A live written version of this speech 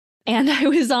and I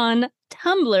was on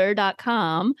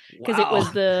tumblr.com because it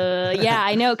was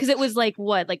I know, because it was like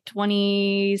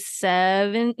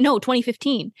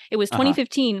 2015. It was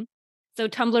 2015. So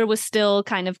Tumblr was still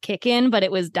kind of kicking, but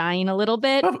it was dying a little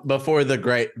bit. Before the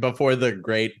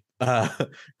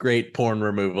great porn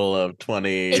removal of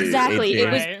 2018. Exactly.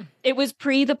 It was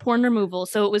pre the porn removal,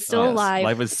 so it was still alive.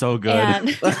 Life was so good.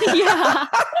 And, yeah.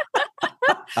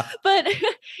 but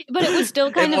it was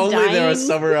still kind of dying. There was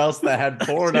somewhere else that had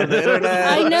porn on the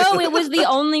internet. I know, it was the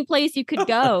only place you could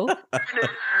go.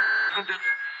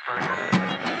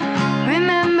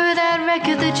 Remember that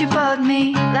record that you bought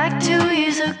me like 2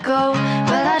 years ago?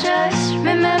 Well, I just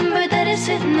remembered that it's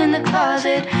sitting in the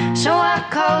closet, so I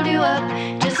called you up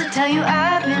just to tell you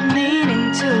I've been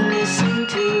meaning to listen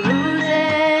to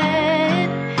that.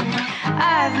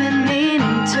 I've been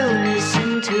meaning to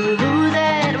listen to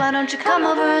that. Why don't you come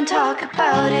over and talk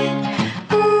about it?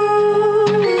 Ooh,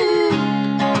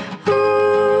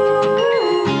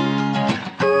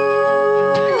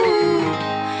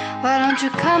 why don't you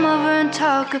come over and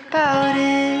talk about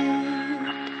it?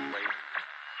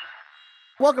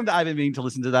 Welcome to I've Been Meaning to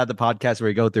Listen to That, the podcast where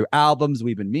we go through albums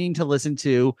we've been meaning to listen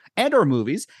to and or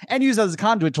movies and use as a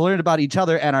conduit to learn about each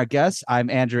other and our guests. I'm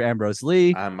Andrew Ambrose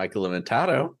Lee. I'm Michael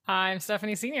Limentato. I'm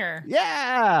Stephanie Senior.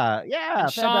 Yeah.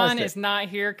 And Sean is not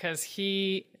here because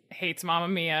he hates Mamma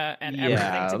Mia and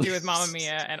everything to do with Mamma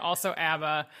Mia and also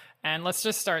ABBA. And let's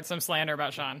just start some slander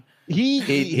about Sean.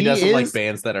 He doesn't like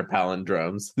bands that are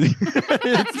palindromes.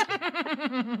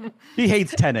 He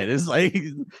hates Tenet. It's like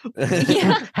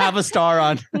have a star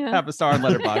on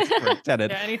Letterboxd for Tenet.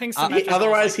 Yeah, anything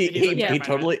otherwise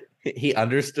he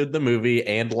understood the movie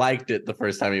and liked it the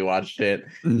first time he watched it.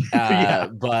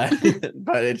 But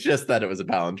it's just that it was a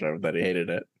palindrome that he hated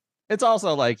it. It's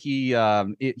also like he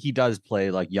does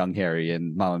play like young Harry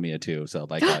in Mamma Mia too. So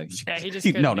like he just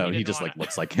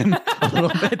looks like him a little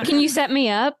bit. Can you set me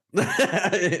up? He's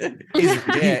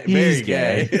gay, very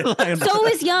gay. So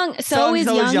is young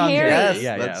Harry.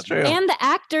 Yes, that's true. And the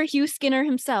actor Hugh Skinner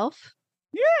himself.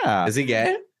 Yeah. Is he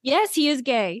gay? Yes, he is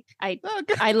gay. I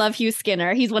love Hugh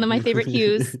Skinner. He's one of my favorite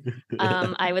Hughs.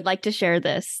 I would like to share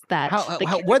this.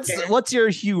 What's your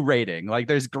Hugh rating? Like,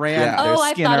 there's Grant. Yeah. There's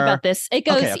I've Skinner. thought about this. It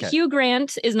goes Hugh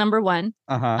Grant is number one.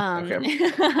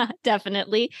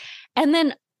 Definitely, and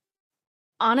then.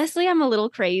 Honestly, I'm a little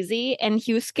crazy, and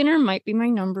Hugh Skinner might be my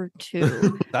number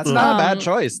 2. That's not a bad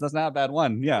choice. That's not a bad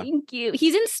one. Yeah. Thank you.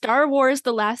 He's in Star Wars: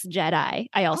 The Last Jedi.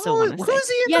 I also want to say. Who's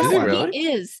he in yes, that one? Really?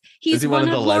 He is. He's one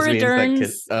of Laura Dern's.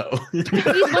 He's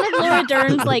one of Laura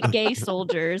Dern's like gay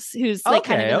soldiers who's like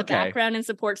kind of in the background and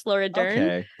supports Laura Dern.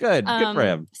 Okay, good for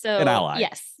him. So an ally.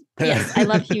 Yes, I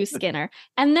love Hugh Skinner,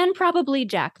 and then probably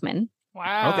Jackman.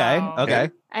 Wow.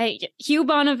 Okay. Hugh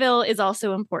Bonneville is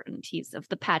also important. He's of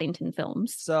the Paddington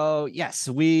films. So, yes,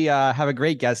 we have a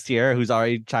great guest here who's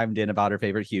already chimed in about her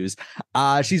favorite Hughes.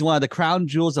 She's one of the crown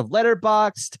jewels of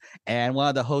Letterboxd and one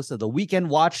of the hosts of the Weekend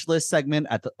Watch List segment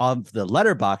of the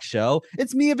Letterboxd show.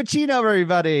 It's Mia Vicino,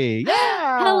 everybody.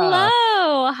 Yeah.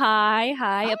 Hello.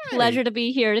 Hi. A pleasure to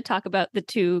be here to talk about the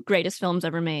 2 greatest films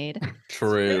ever made.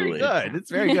 Truly. It's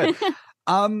very good.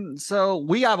 So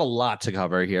we have a lot to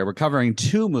cover here. We're covering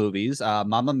 2 movies,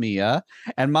 Mamma Mia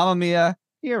and Mamma Mia.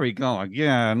 Here we go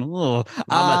again.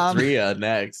 Mamma 3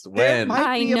 next. When?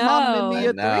 I know.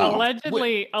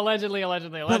 Allegedly.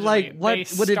 But like, what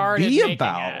would it be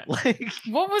about? Like,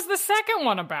 what was the second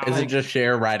one about? Is it just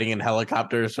Cher riding in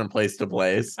helicopters from place to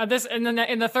place? And then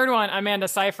in the third one, Amanda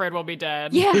Seyfried will be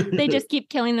dead. Yeah, they just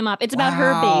keep killing them off. It's about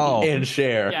her baby. And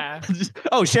Cher. Yeah.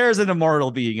 Cher's an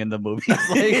immortal being in the movie.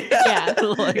 Like,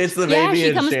 It's the baby. She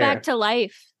and comes Cher. back to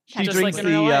life. She drinks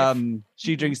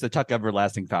she drinks the Tuck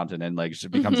Everlasting fountain and like she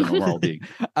becomes an immortal being.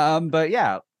 But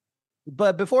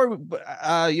before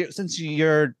since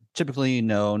you're typically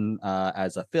known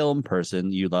as a film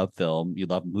person, you love film, you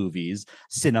love movies,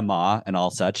 cinema, and all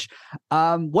such.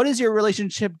 What is your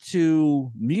relationship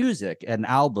to music and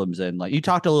albums? And like you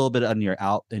talked a little bit in your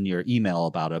email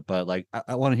about it, but like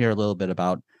I want to hear a little bit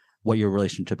about what your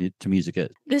relationship to music is.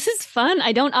 This is fun.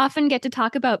 I don't often get to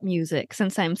talk about music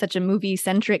since I'm such a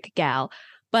movie-centric gal.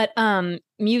 But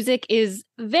music is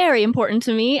very important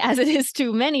to me, as it is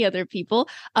to many other people.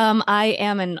 I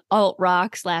am an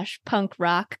alt-rock / punk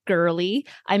rock girly.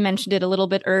 I mentioned it a little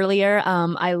bit earlier.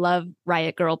 I love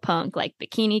Riot Girl punk, like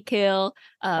Bikini Kill,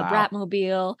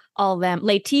 Bratmobile, all of them.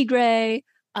 Les Tigres,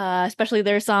 especially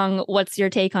their song, What's Your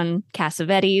Take on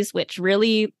Cassavetes, which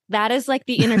really, that is like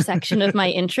the intersection of my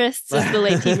interests, is the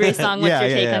Les Tigres song, What's Your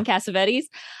Take on Cassavetes.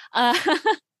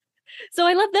 So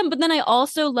I love them, but then I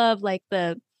also love like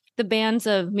the the bands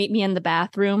of Meet Me in the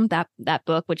Bathroom, that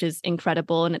book, which is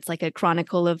incredible. And it's like a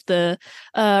chronicle of the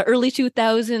early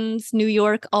 2000s New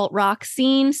York alt rock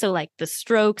scene. So like the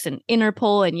Strokes and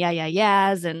Interpol and Yeah Yeah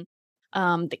Yeahs and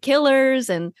the Killers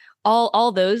and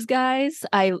all those guys.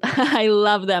 I I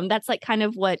love them. That's like kind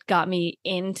of what got me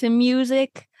into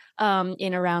music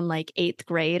in around like 8th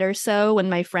grade or so, when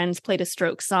my friends played a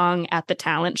Strokes song at the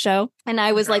talent show. And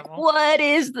I was like, what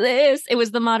is this? It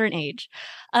was The Modern Age.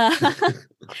 And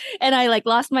I like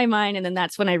lost my mind. And then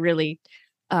that's when I really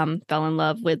fell in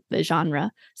love with the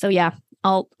genre. So yeah,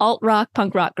 alt rock,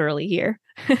 punk rock girly here.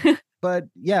 But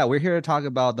yeah, we're here to talk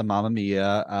about the Mamma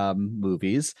Mia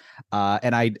movies.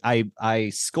 And I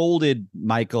scolded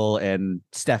Michael and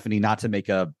Stephanie not to make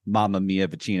a Mamma Mia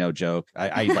Vicino joke.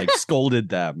 I like scolded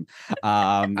them.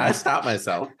 I stopped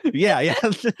myself. Yeah.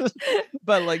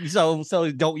 But like, so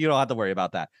you don't have to worry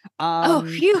about that. Oh,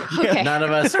 phew. Okay. None of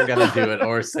us are gonna do it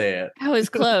or say it. That was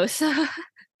close.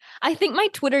 I think my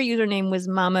Twitter username was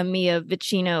Mamma Mia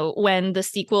Vicino when the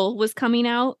sequel was coming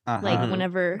out. Like when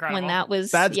that was.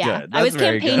 That's good. That's I was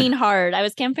campaigning hard. I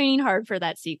was campaigning hard for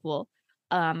that sequel.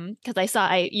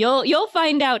 Because you'll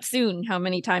find out soon how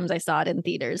many times I saw it in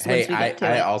theaters. Hey,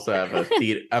 I also have a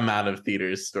amount of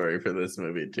theaters story for this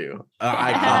movie too.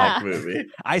 Iconic movie.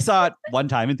 I saw it one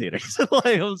time in theaters. Like,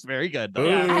 it was very good. Ooh,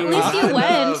 at least you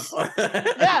went.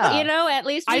 Yeah, at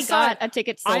least we got a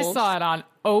ticket sold. I saw it on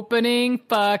opening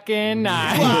fucking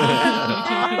night.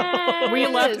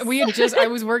 I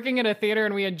was working at a theater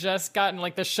and we had just gotten,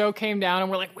 like, the show came down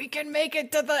and we're like, we can make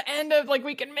it to the end of, like,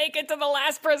 we can make it to the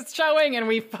last first showing. And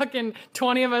we fucking,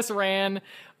 20 of us ran,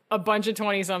 a bunch of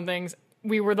 20 somethings.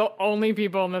 We were the only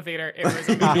people in the theater. It was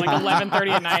amazing. Like 11:30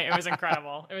 at night. It was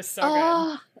incredible. It was so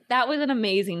good. That was an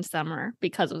amazing summer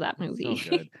because of that movie. So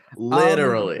good.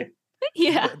 Literally.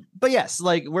 Yeah. But yes,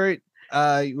 like we're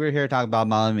here to talk about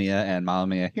Mamma Mia and Mamma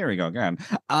Mia. Here we go again.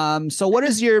 So what are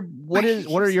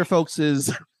your folks'?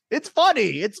 It's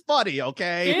funny,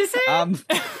 okay? Is it?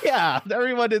 Yeah,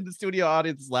 everyone in the studio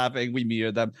audience is laughing. We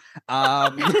mirror them.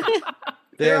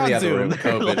 They're on the other Zoom. room.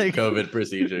 COVID, Like, COVID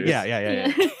procedures.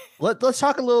 Yeah. Let's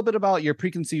talk a little bit about your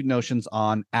preconceived notions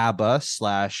on ABBA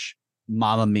 /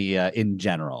 Mamma Mia in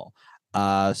general.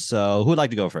 So who would like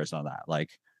to go first on that? Like,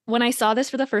 when I saw this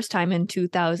for the first time in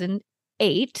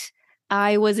 2008,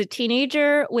 I was a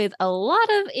teenager with a lot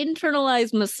of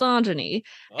internalized misogyny.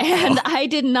 And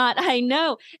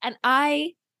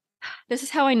this is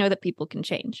how I know that people can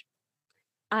change.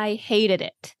 I hated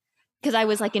it because I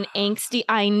was like an angsty,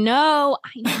 I know,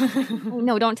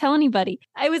 don't tell anybody.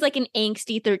 I was like an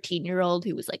angsty 13-year-old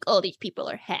who was like, oh, these people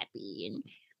are happy.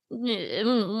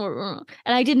 And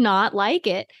I did not like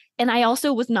it. And I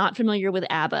also was not familiar with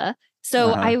ABBA.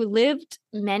 So I lived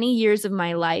many years of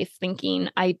my life thinking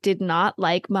I did not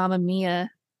like Mamma Mia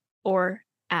or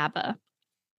ABBA.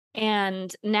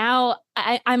 And now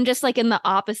I'm just like in the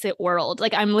opposite world.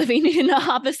 Like I'm living in the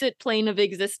opposite plane of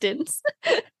existence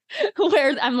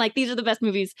where I'm like, these are the best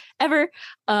movies ever.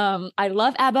 I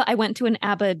love ABBA. I went to an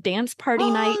ABBA dance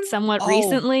party night somewhat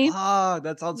recently.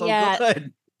 That sounds so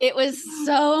good. It was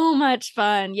so much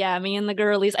fun. Yeah, me and the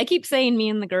girlies. I keep saying me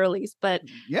and the girlies, but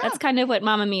that's kind of what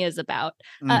Mamma Mia is about.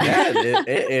 Yeah,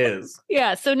 it is.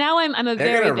 Yeah, so now I'm a They're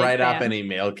very gonna big write fan. off any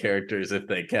male characters if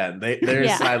they can. They're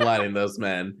sidelining those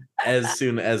men as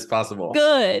soon as possible.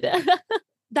 Good.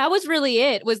 That was really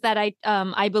it. Was that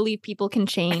I believe people can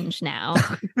change now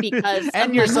because and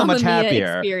of you're my so much Mamma Mia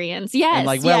happier. Experience. Yes, and,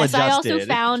 like, yes. I well-adjusted. also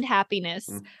found happiness,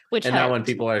 which and helped. now when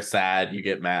people are sad, you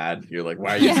get mad. You're like,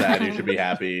 why are you sad? You should be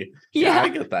happy. Yeah. I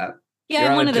get that. Yeah, You're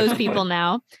I'm on one a of those different people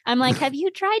now. I'm like, have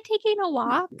you tried taking a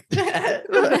walk?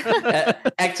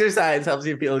 Exercise helps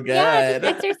you feel good. Yes,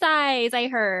 exercise, I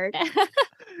heard.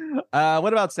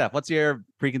 What about Steph? What's your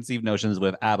preconceived notions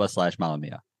with ABBA / Mamma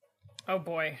Mia? Oh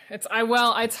boy,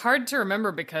 it's hard to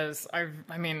remember because I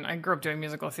grew up doing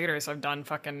musical theater, so I've done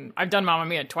Mamma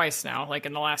Mia twice now, like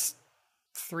in the last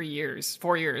 4 years,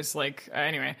 like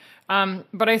anyway.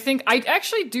 But I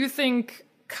actually do think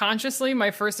consciously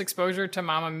my first exposure to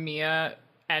Mamma Mia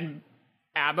and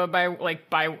ABBA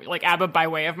by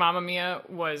way of Mamma Mia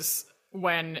was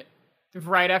when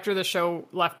right after the show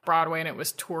left Broadway and it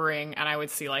was touring, and I would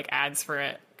see like ads for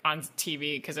it on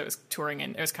TV because it was touring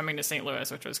and it was coming to St.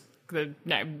 Louis, which was the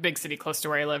big city close to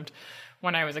where I lived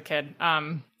when I was a kid.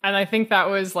 And I think that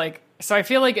was like, so I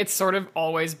feel like it's sort of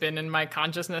always been in my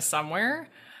consciousness somewhere.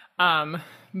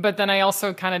 But then I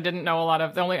also kind of didn't know a lot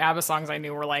of, the only ABBA songs I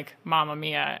knew were like Mamma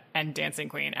Mia and Dancing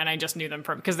Queen. And I just knew them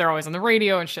because they're always on the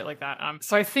radio and shit like that.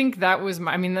 So I think that was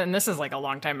and this is like a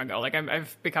long time ago. Like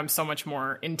I've become so much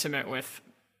more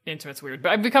intimate's weird,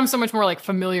 but I've become so much more like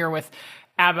familiar with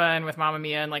ABBA and with Mamma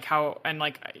Mia, and like how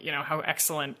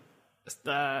excellent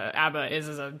the ABBA is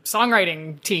as a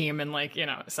songwriting team, and like,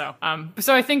 so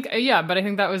I think but I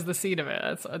think that was the seed of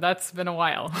it. That's been a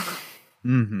while.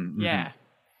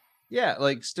 Yeah,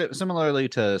 like similarly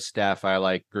to Steph, I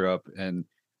like grew up and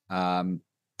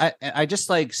I just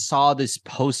like saw this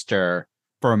poster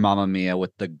for Mamma Mia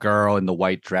with the girl in the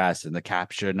white dress and the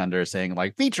caption under saying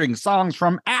like featuring songs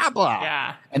from ABBA.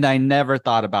 Yeah. And I never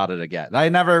thought about it again. I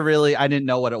didn't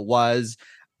know what it was.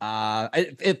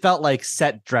 It felt like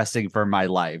set dressing for my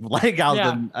life. Like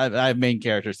I have main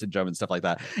character syndrome and stuff like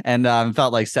that. And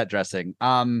felt like set dressing.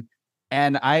 And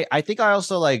I think I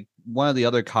also like one of the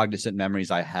other cognizant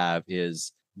memories I have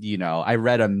is, I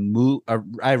read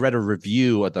a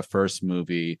review of the first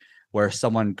movie where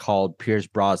someone called Pierce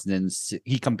Brosnan,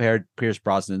 he compared Pierce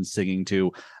Brosnan singing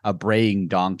to a braying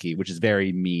donkey, which is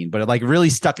very mean, but it like really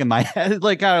stuck in my head,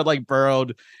 like kind of like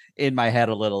burrowed in my head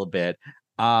a little bit.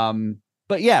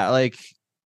 But yeah, like,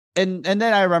 and then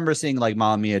I remember seeing like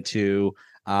Mamma Mia 2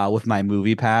 with my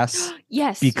movie pass.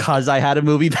 Yes. Because I had a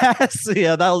movie pass.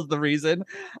 Yeah, that was the reason.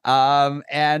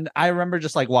 And I remember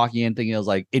just like walking in thinking it was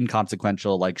like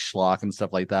inconsequential, like schlock and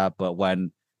stuff like that. But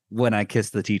when I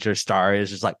Kissed the Teacher star,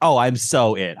 it's just like, oh, I'm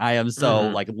so in. I am so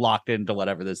like locked into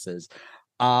whatever this is.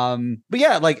 But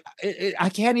yeah, like I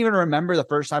can't even remember the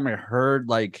first time I heard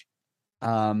like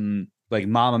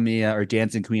Mamma Mia or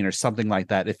Dancing Queen or something like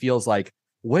that. It feels like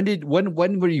when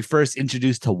were you first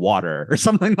introduced to water or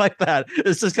something like that?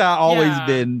 It's just kind of always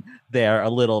been there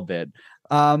a little bit.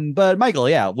 But Michael,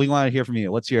 yeah, we want to hear from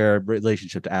you. What's your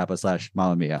relationship to ABBA /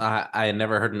 Mamma Mia? I had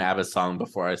never heard an ABBA song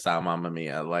before I saw Mamma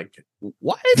Mia. Like,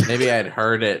 what? Maybe I'd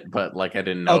heard it, but like I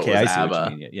didn't know it was I see ABBA.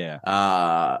 what you mean. Yeah.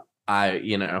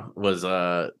 I was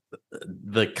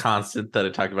the constant that I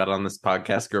talk about on this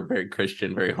podcast. Grew up very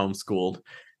Christian, very homeschooled.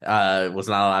 Was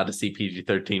not allowed to see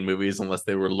PG-13 movies unless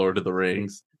they were Lord of the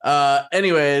Rings.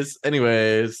 Anyways,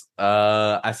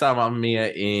 I saw Mamma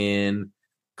Mia in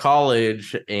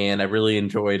college and I really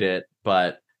enjoyed it,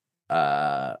 but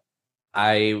I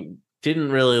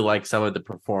didn't really like some of the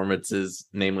performances,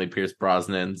 namely Pierce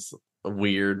Brosnan's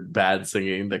weird bad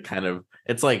singing. That kind of,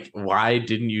 it's like, why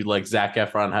didn't you like Zac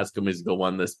Efron High School Musical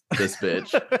one this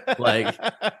bitch? Like,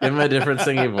 give him a different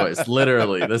singing voice.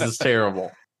 Literally, this is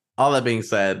terrible. All that being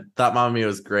said, thought Mamma Mia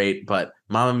was great, but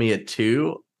Mamma Mia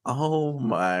 2, oh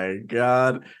my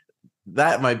god,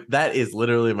 that is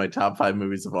literally my top 5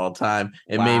 movies of all time.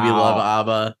 It made me love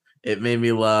ABBA. It made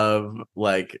me love,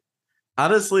 like,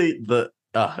 honestly,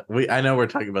 I know we're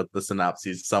talking about the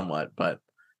synopses somewhat, but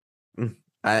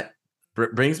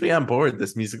brings me on board.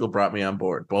 This musical brought me on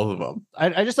board, both of them.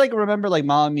 I just like remember like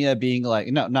Mamma Mia being like,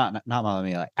 no, not Mamma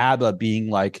Mia, like ABBA being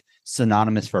like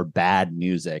synonymous for bad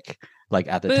music. Like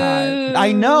at the time,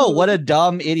 I know, what a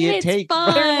dumb idiot take.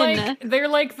 They're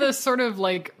like the sort of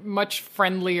like much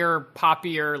friendlier,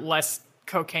 poppier, less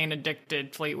cocaine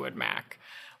addicted Fleetwood Mac.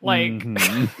 Like, you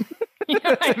know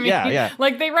what I mean? Yeah.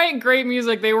 Like they write great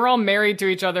music. They were all married to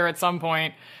each other at some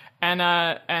point,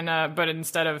 but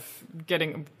instead of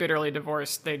getting bitterly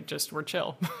divorced, they just were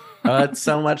chill. It's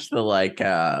so much the like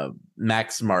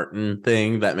Max Martin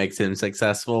thing that makes him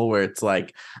successful, where it's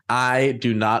like, I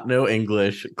do not know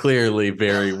English clearly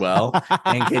very well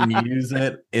and can use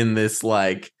it in this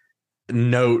like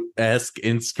note-esque,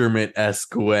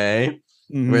 instrument-esque way,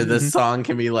 where the song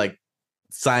can be like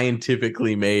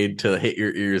scientifically made to hit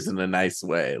your ears in a nice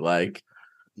way. Like,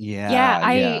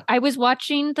 I was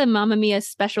watching the Mamma Mia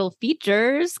special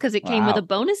features because it came with a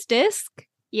bonus disc.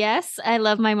 Yes, I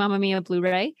love my Mamma Mia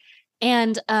Blu-ray.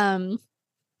 And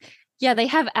they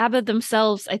have ABBA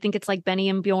themselves. I think it's like Benny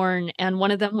and Bjorn. And one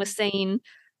of them was saying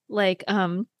like,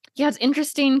 it's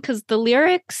interesting because the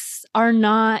lyrics are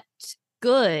not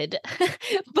good,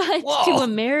 but to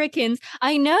Americans,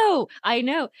 I know.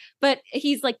 But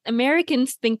he's like,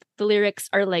 Americans think the lyrics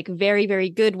are like very, very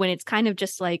good when it's kind of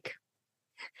just like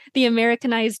the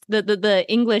Americanized, the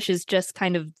English is just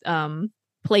kind of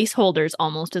placeholders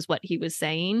almost, is what he was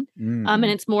saying. And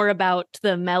it's more about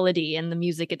the melody and the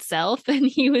music itself. And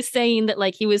he was saying that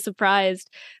like he was surprised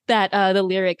that the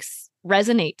lyrics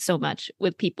resonate so much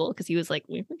with people, because he was like,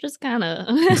 we were just kind of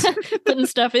putting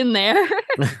stuff in there.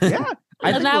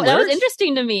 And that was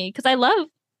interesting to me because I love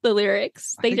the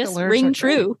lyrics. They just ring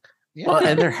true. Well,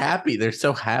 and they're happy. They're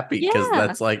so happy because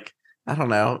that's like, I don't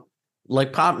know.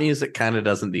 Like pop music kind of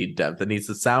doesn't need depth. It needs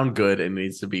to sound good and it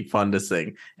needs to be fun to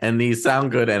sing. And these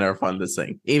sound good and are fun to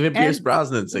sing. Even Pierce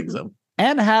Brosnan sings them.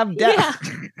 And have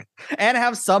depth. And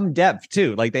have some depth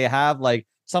too. Like they have like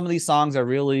some of these songs are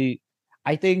really,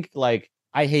 I think like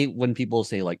I hate when people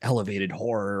say like elevated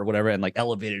horror or whatever and like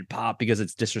elevated pop because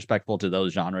it's disrespectful to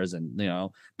those genres and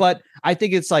but I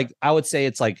think it's like I would say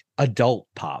it's like adult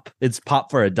pop. It's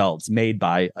pop for adults made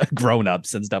by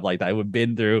grown-ups and stuff like that. Who've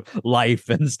been through life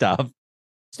and stuff.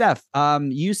 Steph,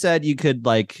 you said you could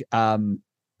like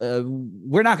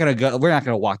we're not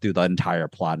gonna walk through the entire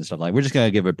plot and stuff like we're just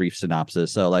gonna give a brief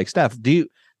synopsis. So like Steph, do you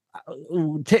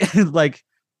like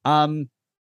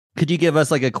could you give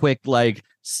us like a quick like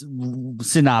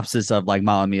synopsis of like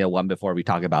Mamma Mia 1 before we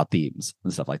talk about themes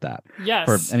and stuff like that? Yes.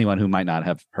 For anyone who might not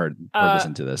have heard or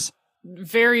listened to this.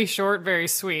 Very short, very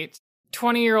sweet.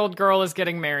 20-year-old girl is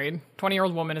getting married.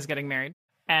 20-year-old woman is getting married.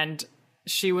 And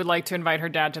she would like to invite her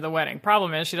dad to the wedding.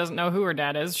 Problem is, she doesn't know who her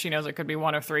dad is. She knows it could be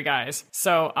one of 3 guys.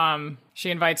 So she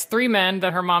invites 3 men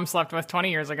that her mom slept with 20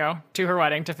 years ago to her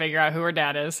wedding to figure out who her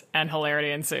dad is, and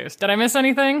hilarity ensues. Did I miss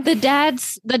anything? The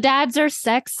dads are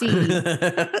sexy.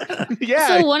 Yeah.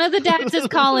 So one of the dads is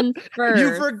Colin Firth.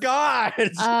 You forgot.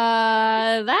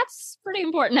 That's pretty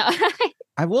important. No.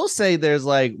 I will say there's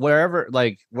like wherever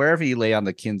you lay on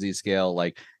the Kinsey scale,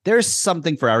 like there's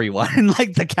something for everyone in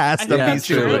like the cast of these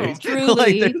two movies.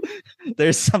 Truly. Like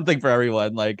there's something for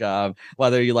everyone. Like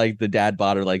whether you like the dad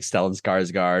bod or like Stellan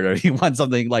Skarsgård, or you want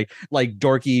something like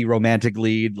dorky romantic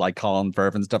lead like Colin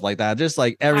Firth and stuff like that. Just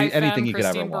like anything you could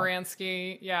ever want.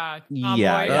 Baranski, yeah.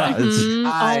 Yeah. Oh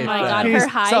my god, her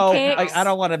high so, kicks. like, I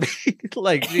don't want to be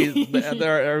like, geez,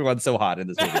 everyone's so hot in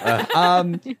this movie.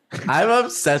 I'm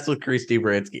obsessed with Christy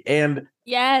Baranski, and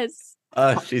yes.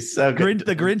 she's so good.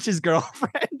 The Grinch's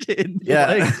girlfriend.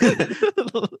 Yeah.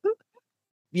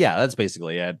 Yeah, that's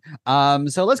basically it.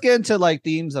 So let's get into like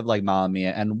themes of like Mamma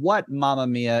Mia and what Mamma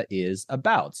Mia is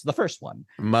about. So the first one,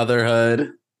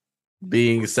 Motherhood,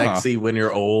 being sexy when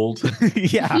you're old.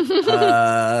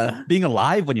 Yeah. Being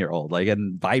alive when you're old, like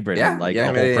and vibrant, and like a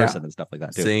whole person and stuff like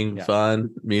that too. Sing,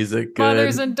 fun, music, good.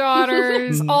 Mothers and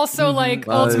daughters. Also, like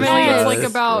ultimately, it's like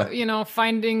about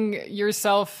finding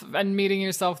yourself and meeting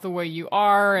yourself the way you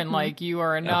are, and like you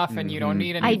are enough, and you don't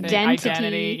need anything.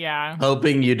 Identity. Yeah.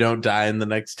 Hoping you don't die in the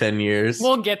next 10 years.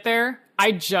 We'll get there.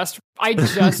 I just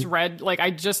read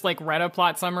read a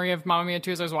plot summary of Mamma Mia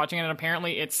 2 as I was watching it, and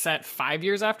apparently it's set 5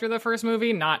 years after the first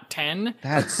movie, not 10.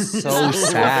 That's so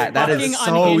sad. That is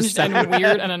so unhinged sad and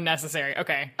weird and unnecessary.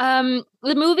 Okay. The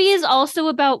movie is also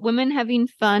about women having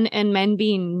fun and men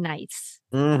being nice.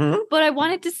 Mm-hmm. But I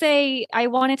wanted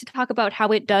to talk about how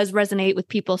it does resonate with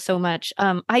people so much.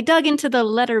 I dug into the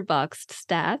Letterboxd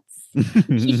stats.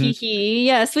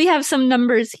 Yes, we have some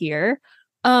numbers here.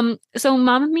 So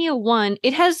Mamma Mia 1,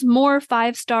 it has more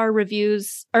 5-star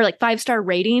reviews or like 5-star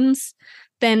ratings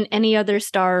than any other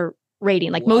star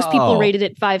rating. Like most people rated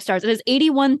it 5 stars. It has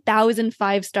 81,000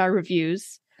 5-star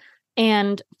reviews,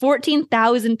 and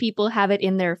 14,000 people have it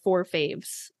in their 4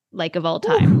 faves like of all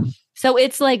time. Ooh. So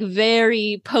it's like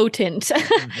very potent.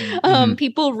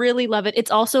 People really love it.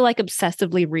 It's also like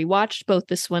obsessively rewatched, both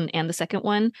this one and the second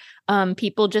one.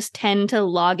 People just tend to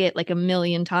log it like a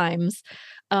million times.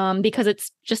 Because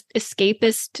it's just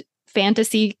escapist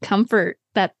fantasy comfort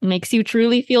that makes you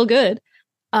truly feel good.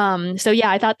 So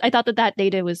yeah, I thought that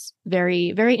data was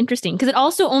very, very interesting because it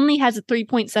also only has a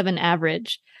 3.7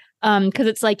 average. Because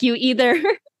it's like you either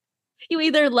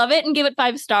love it and give it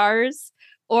 5 stars,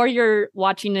 or you're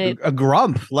watching it a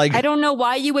grump. Like I don't know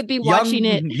why you would be watching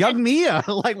it. Young Mia,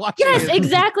 like watching. Yes, it.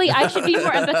 Exactly. I should be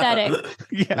more empathetic.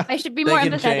 Yeah, I should be more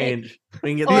empathetic. Change.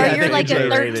 We can get or you're like a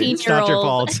 13-year-old. It's not your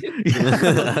fault.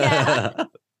 Yeah.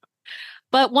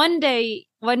 But one day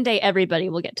everybody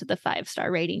will get to the 5-star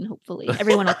rating. Hopefully,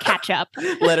 everyone will catch up.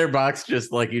 Letterboxd,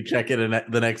 just like you check it in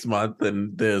the next month,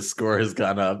 and the score has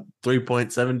gone up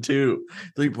 3.72,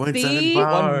 3.75.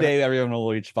 One day everyone will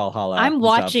reach Valhalla. I'm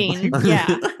watching.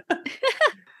 Yeah.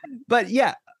 But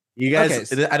yeah. You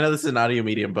guys, I know this is an audio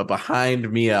medium, but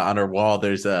behind Mia on her wall,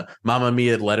 there's a Mamma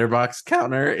Mia letterbox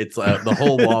counter. It's the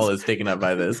whole wall is taken up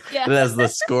by this. Yeah. It has the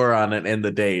score on it and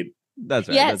the date. That's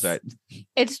right. Yes. That's right.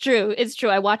 It's true.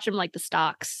 I watch them like the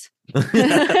stocks.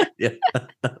 Yeah.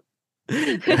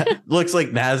 Looks like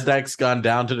Nasdaq's gone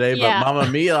down today, but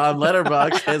Mamma Mia on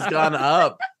Letterboxd has gone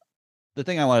up. The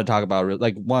thing I want to talk about,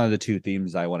 like one of the 2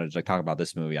 themes I wanted to like, talk about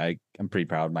this movie, I'm pretty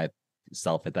proud of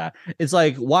myself at that. It's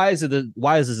like, why is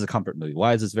this a comfort movie?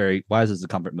 Why is this a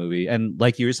comfort movie? And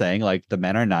like you were saying, like the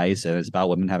men are nice and it's about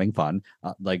women having fun.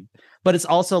 But it's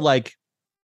also like,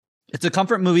 it's a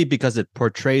comfort movie because it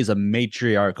portrays a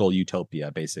matriarchal utopia,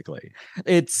 basically.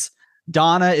 It's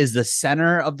Donna is the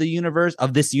center of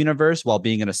this universe while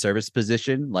being in a service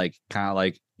position, like kind of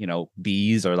like,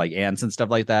 bees or like ants and stuff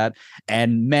like that.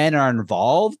 And men are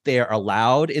involved. They are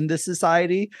allowed in this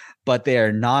society, but they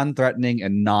are non-threatening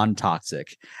and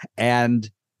non-toxic.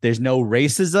 And there's no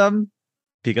racism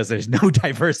because there's no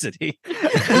diversity.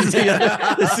 That's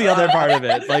the other part of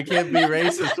it. Like, can't be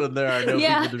racist when there are no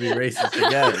Yeah. people to be racist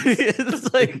against.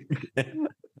 it's like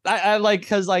I like,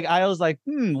 because like I was like,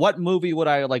 what movie would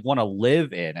I like want to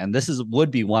live in? And this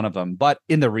would be one of them. But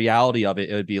in the reality of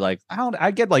it, it would be like I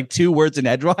get like 2 words in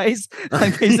edgewise,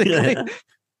 like basically.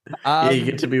 Yeah, you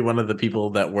get to be one of the people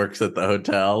that works at the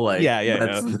hotel. Like,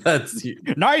 that's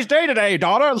Nice day today,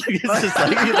 daughter. Like, it's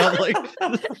just like,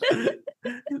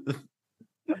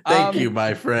 Thank you,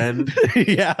 my friend.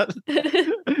 Yeah.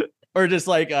 Or just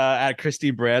like at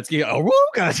Christy Bransky,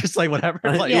 just like whatever.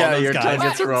 Like, Yeah, all those your guys. tongue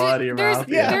gets raw out of your there's, mouth.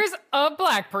 there's a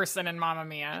black person in Mamma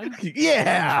Mia.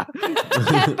 Yeah. There's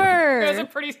a Pepper.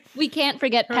 pretty, We can't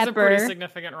forget there's a pretty Pepper.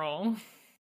 significant role.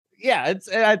 Yeah,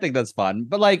 I think that's fun.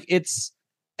 But like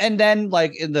and then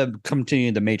like in the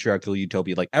continuing the matriarchal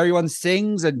utopia, like everyone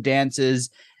sings and dances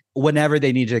whenever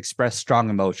they need to express strong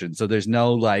emotion. So there's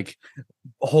no like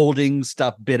holding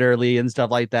stuff bitterly and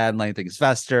stuff like that and letting things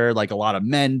fester like a lot of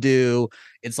men do.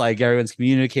 It's like everyone's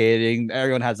communicating,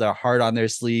 everyone has their heart on their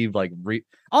sleeve. Like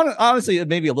honestly,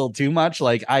 maybe a little too much.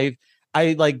 Like I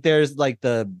like there's like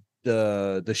the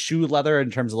shoe leather in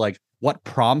terms of like what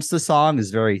prompts the song is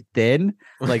very thin.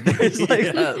 Like there's like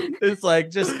it's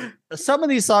like just some of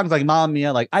these songs like Mamma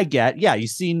Mia, like I get, you've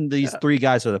seen these 3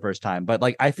 guys for the first time, but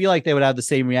like I feel like they would have the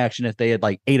same reaction if they had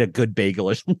like ate a good bagel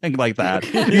or something like that.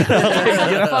 It's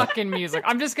a fucking music.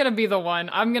 I'm just gonna be the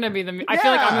one. I'm gonna be the. I feel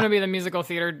like I'm gonna be the musical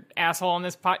theater asshole on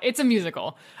this pod. It's a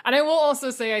musical, and I will also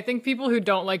say I think people who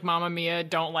don't like Mamma Mia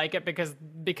don't like it because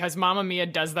Mamma Mia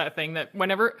does that thing that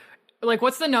whenever. Like,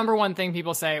 what's the number one thing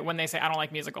people say when they say, I don't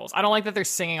like musicals? I don't like that they're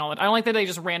singing all the time. I don't like that they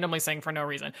just randomly sing for no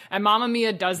reason. And Mamma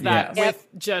Mia does that with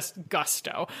just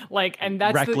gusto. Like, and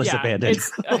that's reckless abandon.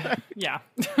 It's, yeah.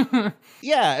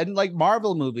 Yeah, and like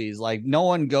Marvel movies, like no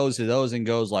one goes to those and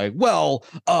goes like, well,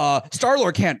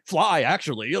 Star-Lord can't fly,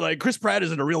 actually. Like Chris Pratt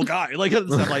isn't a real guy. Like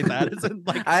stuff like that. It's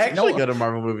like I actually go to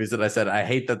Marvel movies and I said I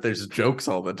hate that there's jokes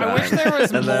all the time. I wish there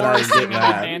was And then I more get singing and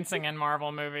mad. dancing in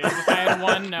Marvel movies. If I had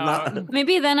one note.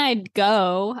 Maybe then I'd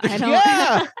go. I don't.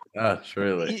 Yeah. Oh,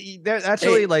 truly. There's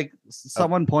actually like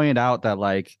someone pointed out that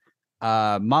like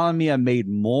Mamma Mia made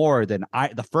more than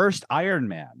the first Iron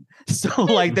Man. So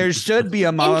like there should be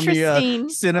a Mamma Mia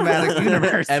Interesting. cinematic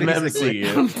universe. basically.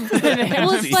 MMCU.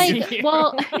 Well, it's like,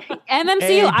 well,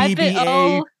 MMCU. I've been.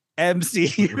 Oh,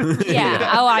 MCU.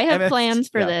 yeah. Oh, I have MMCU. plans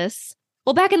for this.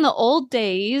 Well, back in the old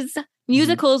days,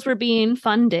 musicals were being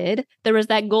funded. There was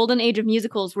that golden age of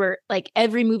musicals where like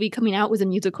every movie coming out was a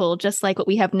musical, just like what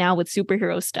we have now with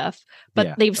superhero stuff. But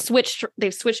Yeah. they've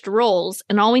switched roles,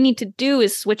 and all we need to do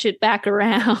is switch it back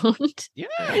around. Yeah.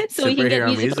 So we can get Superhero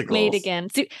musicals made musicals.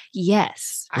 again.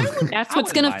 Yes. That's I what's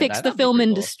wouldn't going to mind fix that. the That'd be film pretty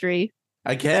cool. industry.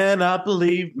 I cannot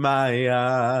believe my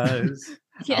eyes.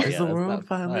 Yeah. Is the world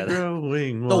finally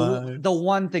growing wide? The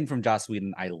one thing from Joss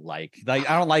Whedon I like I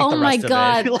don't like Oh the my rest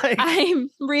God. of it. Like, I'm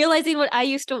realizing what I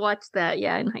used to watch that.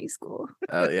 Yeah, in high school.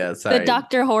 Oh yeah, sorry. The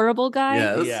Dr. Horrible guy.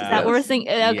 Yes, Is that what we're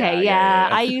thinking? Okay, Yeah.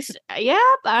 I used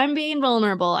I'm being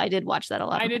vulnerable. I did watch that a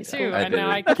lot. I in did high too, school. I and now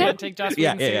I did. can't take Joss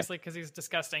Yeah, Whedon yeah. seriously because he's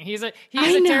disgusting. He's a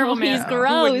I know, terrible he's man who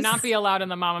gross. would not be allowed in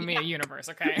the Mamma Mia universe.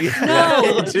 Okay,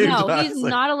 No, Too no, toxic. he's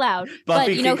not allowed. Buffy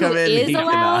But you know can who come in, is he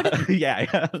cannot. allowed?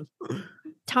 yeah.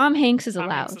 Tom Hanks is Tom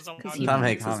allowed. Hanks is allowed. 'cause he- Tom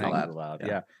Hanks Tom is Hanks allowed.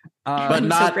 Yeah. But I'm so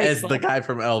not as grateful. the guy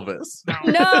from Elvis.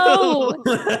 No,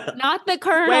 not the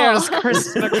Colonel. Where's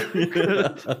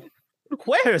Christmas?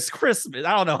 Where's Christmas?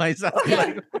 I don't know. I sound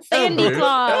like Sandy Albert,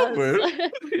 Claus.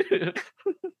 Albert.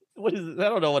 what is I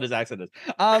don't know what his accent is.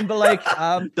 But like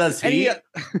Does any he?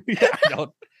 yeah, I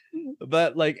don't.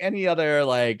 But like any other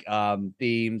like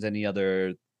themes, any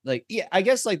other like I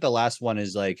guess like the last one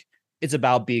is like it's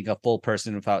about being a full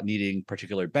person without needing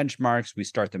particular benchmarks. We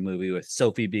start the movie with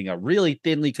Sophie being a really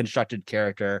thinly constructed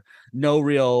character, no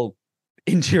real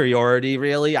interiority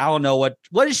really. I don't know what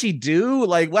does she do,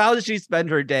 like how does she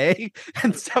spend her day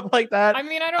and stuff like that. I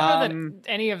mean, I don't know that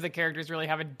any of the characters really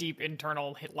have a deep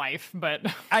internal life, but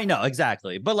I know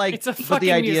exactly, but like it's a but fucking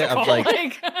the idea musical. of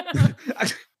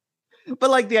like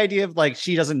but like the idea of like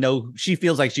she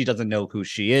feels like she doesn't know who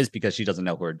she is because she doesn't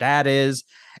know who her dad is.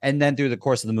 And then through the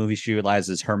course of the movie, she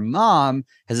realizes her mom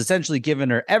has essentially given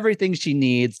her everything she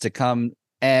needs to comes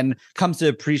to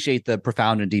appreciate the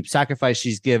profound and deep sacrifice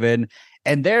she's given.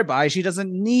 And thereby she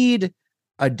doesn't need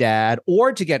a dad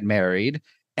or to get married.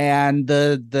 And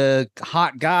the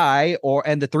hot guy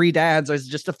and the 3 dads is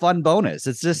just a fun bonus.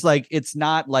 It's just like, it's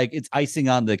not like it's icing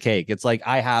on the cake. It's like,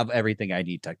 I have everything I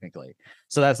need technically.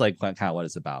 So that's like kind of what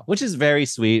it's about, which is very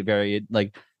sweet, very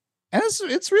like, and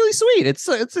it's really sweet. It's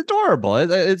adorable.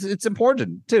 It's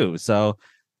important too. So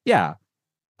yeah.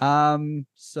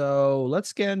 So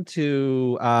let's get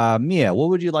into Mia. What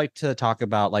would you like to talk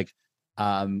about? Like,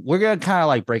 we're gonna kind of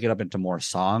like break it up into more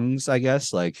songs, I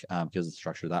guess, like because it's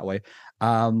structured that way.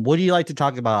 What do you like to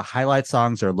talk about? Highlight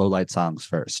songs or lowlight songs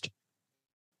first?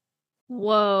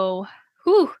 Whoa.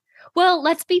 Whew. Well,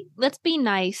 let's be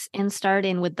nice and start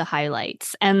in with the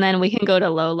highlights, and then we can go to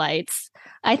lowlights.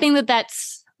 I think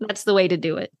that's the way to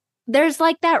do it. There's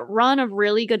like that run of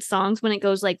really good songs when it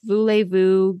goes like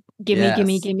Voulez-Vous, Gimme,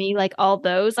 Gimme, Yes. Gimme, like all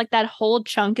those. Like that whole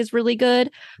chunk is really good.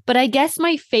 But I guess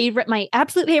my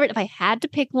absolute favorite, if I had to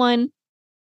pick one,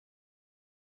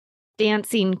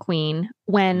 Dancing Queen,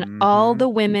 when all Mhm. the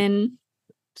women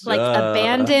like Duh.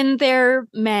 abandon their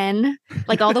men,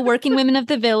 like all the working women of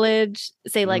the village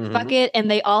say like fuck Mhm. it, and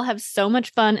they all have so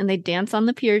much fun and they dance on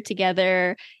the pier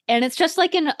together, and it's just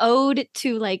like an ode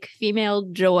to like female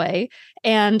joy.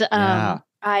 And Yeah.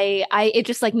 I it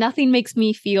just like nothing makes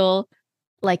me feel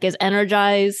like as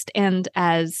energized and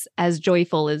as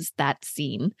joyful as that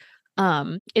scene.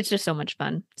 It's just so much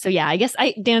fun. So yeah, I guess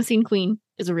Dancing Queen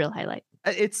is a real highlight.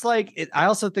 It's like I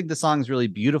also think the song is really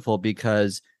beautiful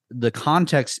because the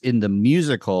context in the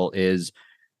musical is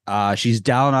she's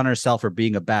down on herself for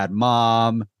being a bad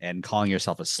mom and calling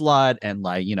herself a slut and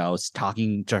like, you know,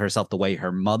 talking to herself the way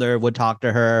her mother would talk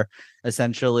to her,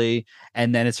 essentially.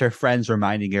 And then it's her friends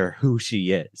reminding her who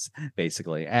she is,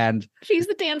 basically. And She's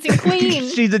the dancing queen.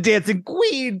 she's a dancing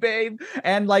queen, babe.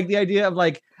 And like the idea of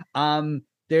like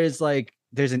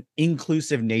there's an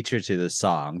inclusive nature to this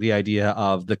song. The idea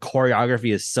of the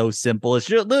choreography is so simple. It's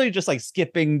literally just like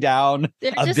skipping down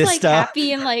They're a just like vista,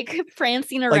 happy and like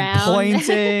prancing like around.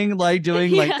 pointing, like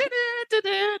doing like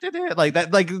Yeah. like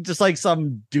that, like just like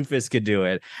some doofus could do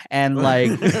it. And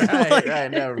like, right,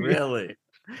 no, really.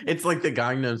 It's like the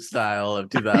Gangnam Style of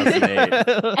 2008.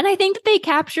 And I think that they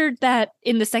captured that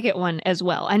in the second one as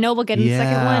well. I know we'll get in the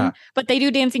second Yeah. one, but they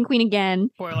do Dancing Queen again.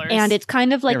 Spoilers. And it's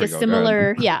kind of like There a we go,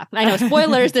 similar, yeah, I know,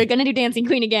 spoilers, they're gonna do Dancing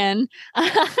Queen again.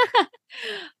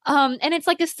 And it's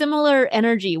like a similar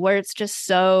energy where it's just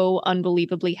so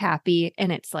unbelievably happy,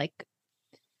 and it's like,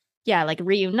 yeah, like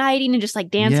reuniting and just like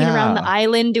dancing around the Yeah.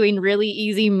 island doing really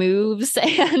easy moves.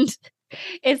 And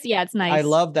it's nice. I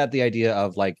love that the idea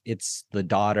of like it's the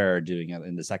daughter doing it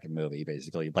in the second movie,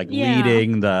 basically, like Yeah.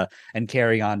 leading and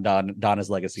carrying on Donna's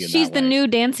legacy. In She's that the way. new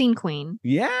dancing queen.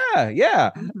 Yeah, yeah.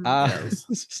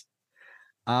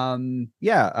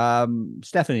 Mhm.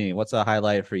 Stephanie, what's a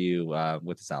highlight for you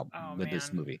with this album, Oh, with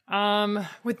this man. movie?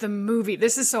 With the movie,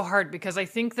 this is so hard because I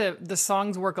think that the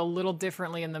songs work a little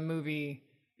differently in the movie.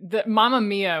 The Mamma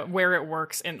Mia, where it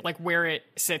works and like where it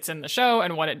sits in the show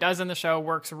and what it does in the show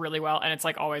works really well, and it's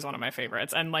like always one of my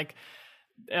favorites. And like,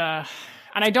 and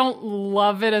I don't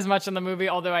love it as much in the movie,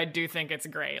 although I do think it's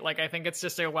great. Like, I think it's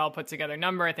just a well put together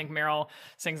number. I think Meryl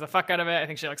sings the fuck out of it. I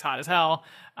think she looks hot as hell.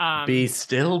 Be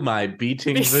still my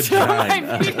beating Be still my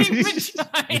vagina. beating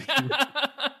vagina.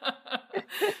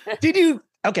 Did you?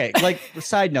 Okay, like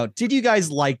side note, did you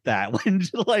guys like that? When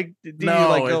like, did No, you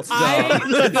like go? it's I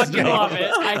No. fucking love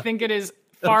it. I think it is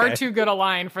far Okay. too good a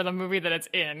line for the movie that it's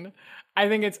in. I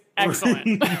think it's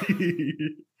excellent.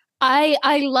 I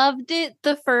loved it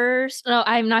the first. No,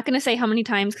 I'm not going to say how many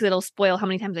times because it'll spoil how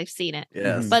many times I've seen it.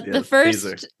 Yes, But the yes, first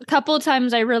teaser. couple of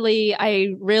times I really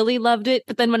loved it.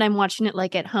 But then when I'm watching it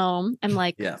like at home, I'm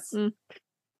like, Yes. mm.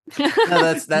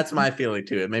 No, that's my feeling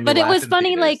too. It made me But it laugh was in funny,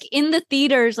 theaters. like in the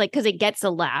theaters, like because it gets a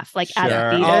laugh, like at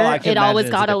Sure. the theater, Oh, I can it always imagine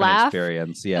it's got a different laugh,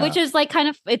 experience. Yeah, which is like kind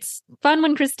of it's fun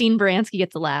when Christine Baranski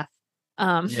gets a laugh.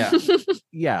 Yeah.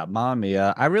 yeah, Mamma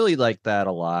Mia. I really like that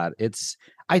a lot.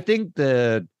 I think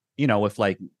with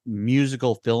like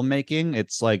musical filmmaking,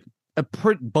 it's like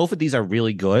both of these are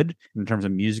really good in terms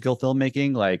of musical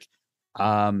filmmaking. Like,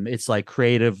 it's like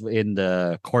creative in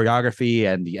the choreography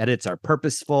and the edits are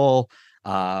purposeful.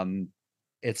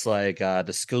 It's like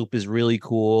the scope is really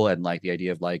cool, and like the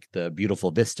idea of like the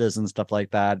beautiful vistas and stuff like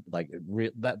that, like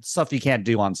that stuff you can't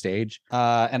do on stage.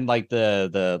 And like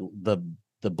the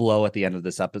blow at the end of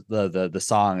this episode, the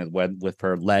song when with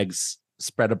her legs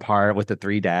spread apart with the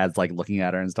three dads like looking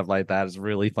at her and stuff like that is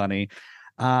really funny.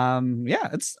 Yeah,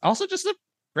 it's also just a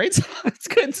great song. It's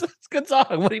good. It's a good song.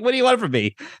 What do you want from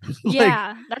me? Like,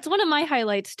 Yeah, that's one of my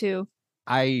highlights too.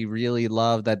 I really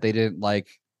love that they didn't like,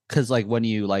 because like when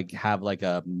you like have like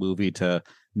a movie to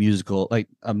musical, like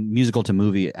a musical to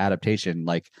movie adaptation,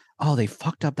 like, oh, they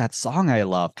fucked up that song I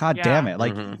love. God Yeah. damn it.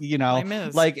 Like, Mhm. you know, Les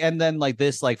Mis. like, and then like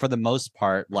this, like for the most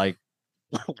part, like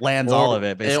lands all of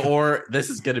it. Basically. Or this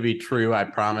is going to be true, I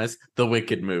promise. The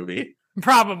Wicked movie.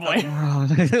 Probably.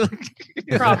 Probably.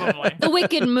 The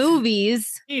Wicked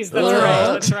movies. Jeez, that's Plural.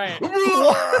 right. That's right.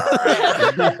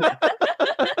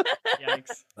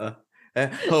 Yikes.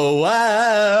 Oh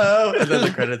wow! And then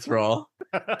the credits roll.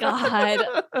 God.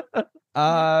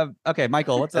 Okay,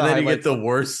 Michael, what's And then you highlight get the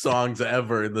worst songs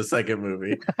ever in the second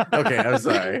movie. Okay, I'm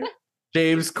sorry.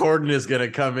 James Corden is gonna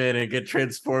come in and get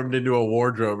transformed into a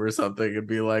wardrobe or something and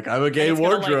be like, "I'm a gay And it's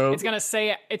gonna, wardrobe."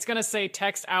 it's gonna say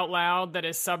text out loud that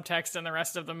is subtext in the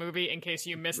rest of the movie in case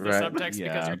you missed the Right. subtext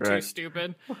because you're too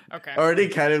stupid. Okay. Already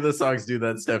kind of the songs do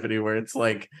that, Stephanie, where it's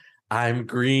like, I'm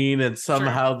green and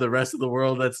somehow the rest of the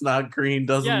world that's not green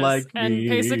doesn't like me. And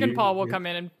Pasek and Paul will come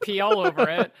in and pee all over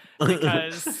it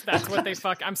because that's what they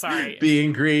I'm sorry.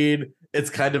 Being green, it's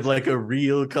kind of like a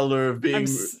real color of being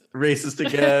racist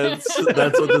against.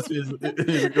 That's what this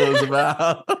musical is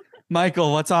about.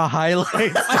 Michael, what's a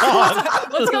highlight?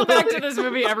 Let's go back to this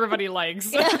movie everybody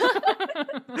likes.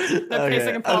 That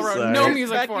Pasek and Paul wrote no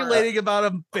music for. Speculating about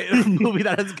a movie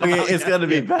that has come out. It's gonna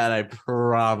be bad, I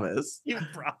promise.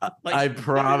 I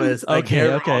promise.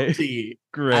 Okay.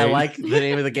 Great. I like the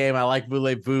name of the game. I like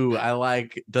Voulez-Vous. I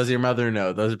like Does Your Mother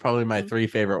Know? Those are probably my three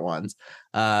favorite ones.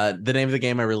 The name of the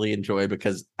game I really enjoy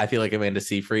because I feel like Amanda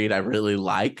Seyfried I really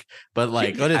like, but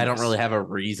like I don't really have a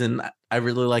reason I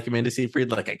really like Amanda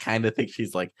Seyfried. Like I kind of think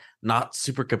she's like not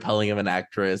super compelling of an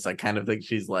actress. I kind of think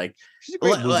she's like She's a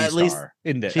great movie at least star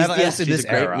in this. She's a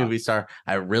great movie star.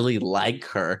 I really like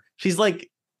her. She's like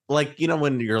you know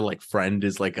when your like friend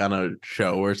is like on a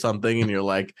show or something and you're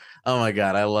like, oh my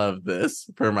god, I love this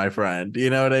for my friend, you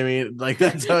know what I mean? Like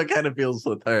that's how it kind of feels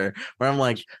with her, where I'm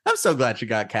like, I'm so glad she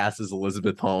got cast as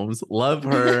Elizabeth Holmes. Love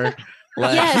her.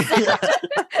 Yes.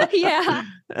 Yeah.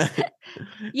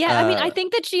 I mean, I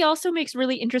think that she also makes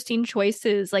really interesting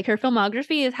choices. Like her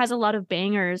filmography has a lot of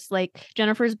bangers, like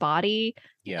Jennifer's Body.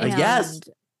 Yeah. and, Yes.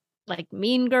 Like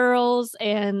Mean Girls,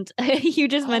 and you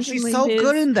just mentioned she's Les so Mis.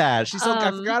 good in that. She's so I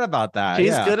forgot about that.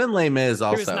 She's good in Les Mis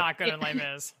also. She was not good in Les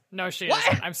Mis. No, she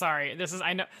isn't. I'm sorry. This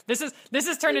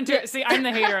is turned into. See, I'm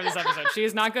the hater of this episode. She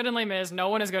is not good in Les Mis. No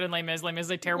one is good in Les Mis. Les Mis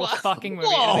is a terrible fucking movie.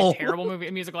 It is a terrible movie,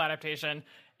 a musical adaptation.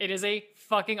 It is a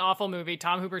fucking awful movie.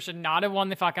 Tom Hooper should not have won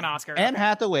the fucking Oscar. Anne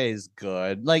Hathaway's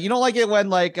good. Like you don't like it when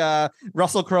like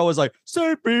Russell Crowe is like,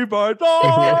 "Save me by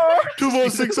the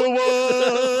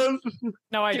 21601."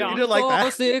 No, I don't. You didn't like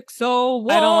that?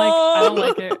 601. I don't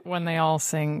like it when they all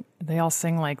sing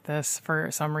like this for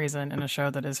some reason in a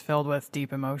show that is filled with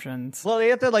deep emotions. Well, they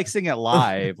have to like sing it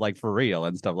live, like for real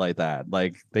and stuff like that.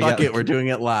 Like Fuck it, we're doing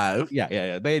it live.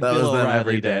 Yeah. They That was Bill them O'Reilly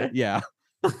every day. did. Yeah.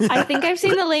 I think I've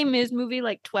seen the Les Mis movie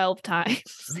like 12 times.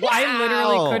 I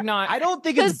literally could not. I don't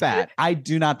think it's bad. I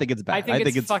do not think it's bad. I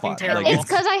think it's fucking fun. terrible. It's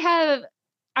because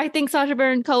I think Sacha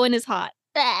Baron Cohen is hot.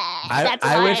 That's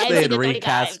I why wish I've they seen had it 20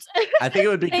 recast. times. I think it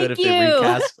would be good if Thank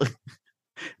they you.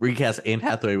 recast Anne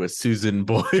Hathaway with Susan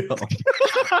Boyle.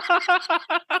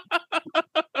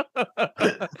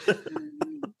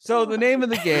 So the name of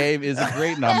the game is a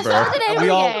great number. That's the name of We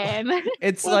the all- game.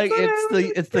 It's like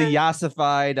it's the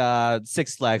Yassified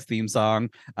Six Flags theme song.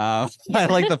 I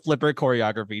like the flipper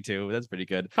choreography too. That's pretty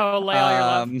good. Oh, Lay All Your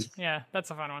Love. Um, Yeah,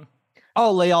 that's a fun one.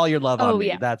 Oh, Lay All Your Love on Oh, Me.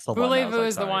 yeah. That's the one. I was Voulez-Vous like,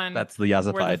 is the sorry. one That's the Where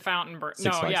the Yassified. fountain breaks.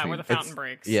 Six No, Flags yeah, theme. where the fountain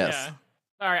breaks. yes. Yeah.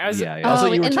 All right, I was. Yeah. Also,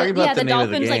 Oh, you were and talking about the name of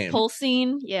the dolphins like game.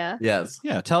 pulsing. Yeah. Yes.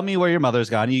 Yeah. Tell me where your mother's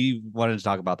gone. You wanted to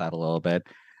talk about that a little bit.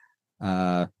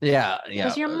 Yeah.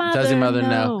 Does your mother, Does your mother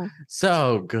know?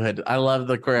 So good. I love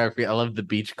the choreography. I love the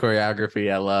beach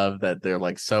choreography. I love that they're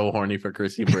like so horny for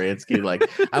Christine Baranski. Like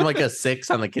I'm like a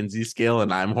 6 on the Kinsey scale,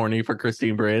 and I'm horny for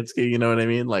Christine Baranski. You know what I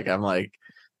mean? Like I'm like,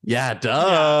 yeah,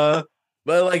 duh.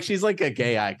 But like she's like a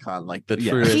gay icon, like the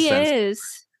truest She sense. is.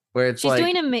 Where it's She's like,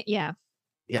 doing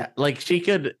yeah, like she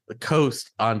could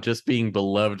coast on just being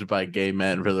beloved by gay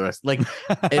men for the rest. Like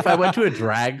if I went to a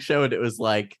drag show and it was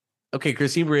like, okay,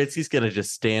 Christine Baranski's gonna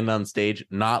just stand on stage,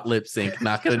 not lip sync,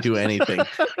 not gonna do anything,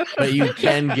 but you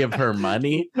can give her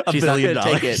money. $1 She's not billion.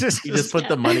 gonna take it. You just put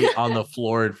the money on the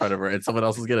floor in front of her, and someone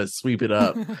else is gonna sweep it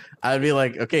up. I'd be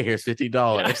like, okay, here's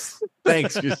 $50.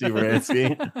 Thanks, Christine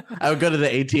Baranski. I would go to the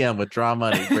ATM, withdraw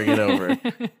money, bring it over,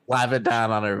 laugh it down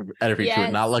on her every tweet,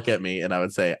 Yes. not look at me, and I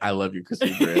would say, I love you,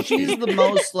 Christine Baranski. She's the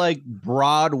most like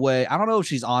Broadway. I don't know if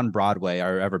she's on Broadway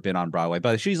or ever been on Broadway,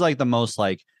 but she's like the most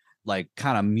like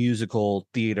kind of musical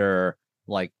theater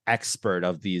like expert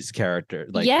of these characters.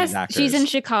 Like yes, these actors. she's in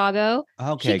Chicago.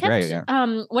 Okay, She kept, great.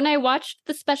 Yeah. When I watched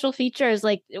the special features,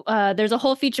 like there's a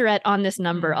whole featurette on this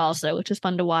number also, which is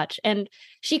fun to watch. And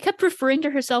she kept referring to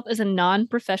herself as a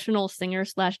non-professional singer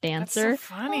 / That's dancer. so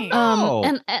funny. Oh.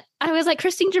 And I was like,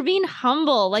 Christine, you're being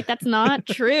humble. Like that's not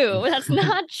true. That's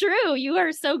not true. You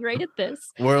are so great at this.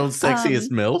 World's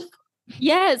sexiest MILF.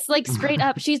 Yes, like straight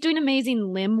up. She's doing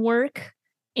amazing limb work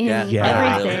in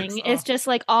Yeah. everything. Yeah. It's just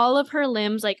like all of her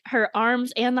limbs, like her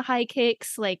arms and the high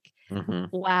kicks, like Mhm.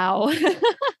 wow.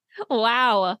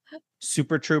 Wow.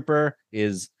 Super Trooper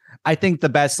is, I think, the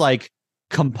best like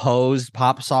composed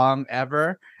pop song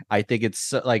ever. I think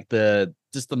it's like the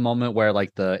moment where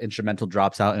like the instrumental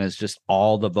drops out and it's just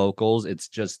all the vocals. It's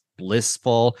just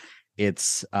blissful.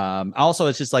 It's also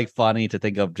it's just like funny to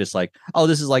think of just like, oh,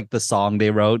 this is like the song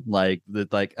they wrote, like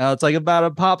oh, it's like about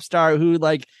a pop star who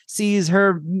like sees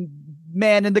her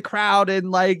man in the crowd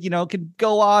and like, you know, can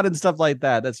go on and stuff like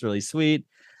that. That's really sweet.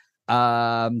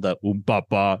 The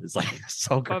Papa is like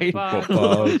so great.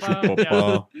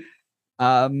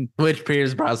 Which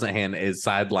Pierce Brosnan is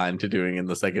sidelined to doing in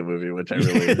the second movie, which I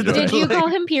really enjoyed. Did you call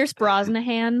him Pierce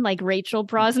Brosnahan, like Rachel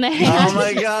Brosnahan? Oh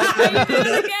my god!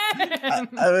 Again.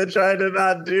 I've been trying to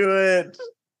not do it.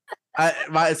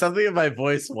 Something in my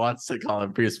voice wants to call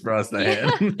him Pierce Brosnan.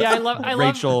 Yeah, I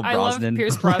Rachel love Brosnan.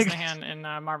 Pierce Brosnan in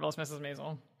Marvelous Mrs.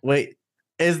 Maisel. Wait,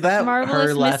 is that Marvelous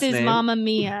her last Mrs. name? Mamma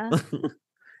Mia.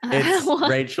 It's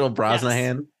What? Rachel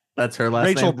Brosnahan. That's her last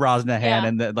Rachel name. Brosnahan, Yeah.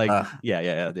 and then like Yeah.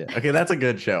 yeah. Okay, that's a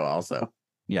good show. Also,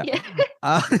 Yeah.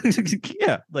 Yeah.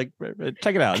 Yeah, like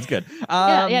check it out. It's good.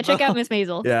 Yeah, check out Miss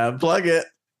Maisel. yeah, plug it.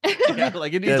 Yeah,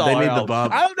 like it Yeah, needs all they our need the help.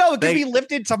 bump. I don't know. It could They- be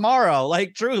lifted tomorrow.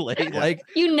 Like truly, like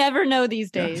You never know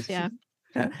these days. Yeah.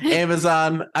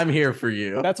 Amazon, I'm here for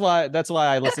you. that's why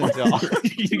I listen to. All...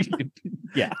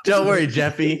 Yeah, Don't worry,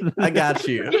 Jeffy. I got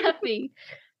you. Jeffy.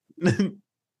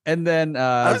 and then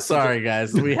I'm sorry,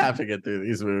 guys. We have to get through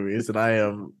these movies,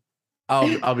 and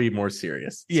I'll be more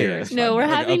serious. Yeah, Serious. No, we're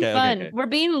Okay, having okay, fun. okay. We're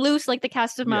being loose like the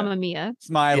cast of Yeah. Mamma Mia.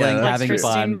 smiling, Yeah, Like having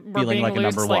Christine, fun, we're feeling being like a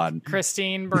loose number like one.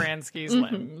 Christine Baranski's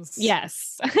Mhm. limbs.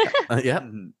 Yes. Yep.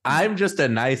 Mhm. I'm just a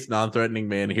nice, non-threatening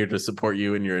man here to support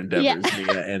you in your endeavors, Yeah.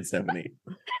 Mia and Stephanie.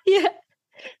 Yeah.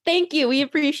 Thank you. We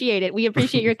appreciate it. We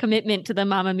appreciate your commitment to the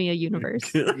Mamma Mia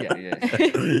universe.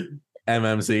 Yeah.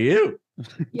 MMCU.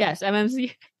 Yes,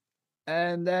 MMC.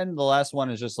 And then the last one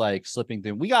is just like slipping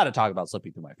through. We got to talk about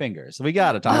slipping through my fingers. So we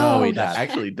got to talk Oh, No, we about that.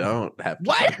 actually don't have to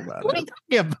What? talk about What are it.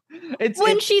 you talking about? It's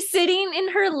When she's sitting in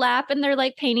her lap and they're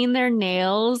like painting their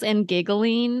nails and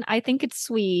giggling, I think it's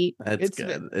sweet. That's It's-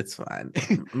 good. It's fine.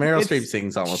 Meryl It's- Streep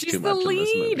sings almost She's too the much in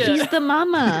this lead. movie. She's the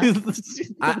mama.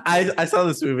 I saw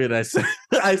this movie and I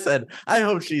said I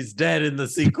hope she's dead in the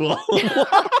sequel.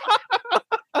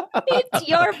 It's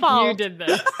your fault. You did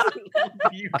this.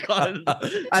 You got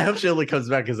I hope she only comes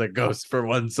back as a ghost for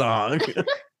one song.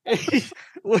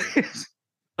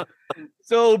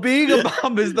 So being a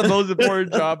mom is the most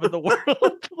important job in the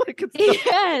world. Like it's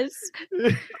Yes.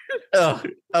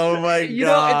 Oh my you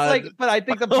god! know, it's like, but I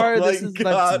think the Oh part of my this is that's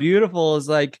God. beautiful is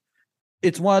like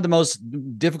it's one of the most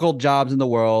difficult jobs in the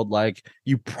world. Like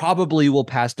you probably will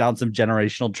pass down some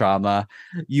generational trauma.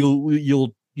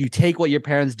 You take what your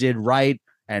parents did right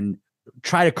and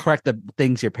try to correct the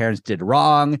things your parents did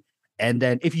wrong. And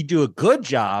then if you do a good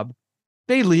job,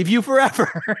 they leave you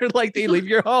forever. Like they leave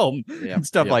your home and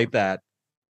stuff Yep. like that.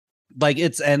 Like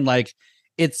it's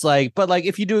like, but like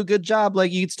if you do a good job,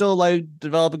 like you can still like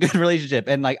develop a good relationship.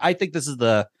 And like I think this is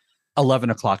the 11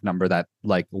 o'clock number that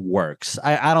like works.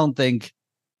 I don't think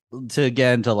to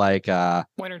get into like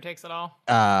Winner takes it all.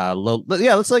 low,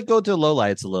 yeah, let's like go to low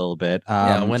lights a little bit.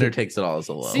 Yeah, winner to- takes it all as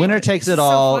a low. See, Winner Takes It it's so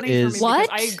All funny for me is- because What?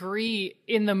 I agree.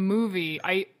 In the movie,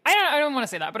 I don't want to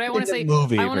say that, but I want In to the say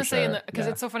movie, I want for to say sure, because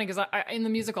yeah. it's so funny because I in the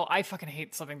musical I fucking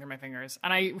hate Slipping Through My Fingers,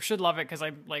 and I should love it because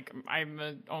I'm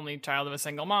an only child of a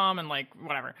single mom and like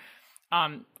whatever.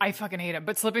 I fucking hate it,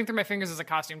 but Slipping Through My Fingers is a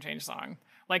costume change song.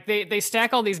 Like they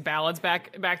stack all these ballads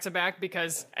back to back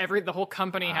because the whole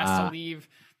company has to leave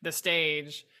the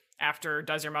stage after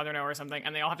Does Your Mother Know or something,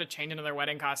 and they all have to change into their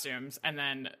wedding costumes, and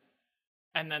then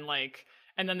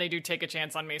they do Take a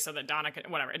Chance on Me so that Donna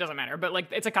can, whatever, it doesn't matter. But like,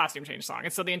 it's a costume change song.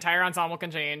 It's so the entire ensemble can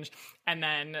change, and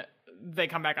then they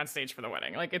come back on stage for the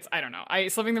wedding. Like, it's, I don't know.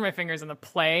 Slipping Through My Fingers in the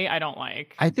play, I don't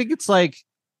like. I think it's like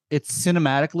it's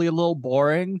cinematically a little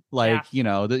boring. Like, Yeah. you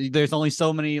know, there's only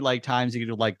so many like times you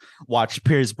could like watch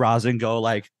Pierce Brosnan go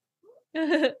like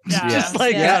just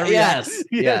like Yeah. that. Yes,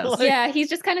 yes. like- Yeah, he's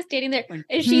just kind of standing there.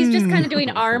 And she's just kind of doing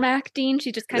Hmm. arm acting.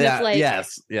 She's just kind Yeah, of like,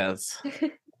 yes. yeah,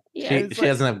 She it's like-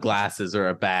 doesn't have glasses or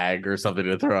a bag or something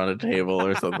to throw on a table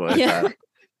or something like Yeah. that.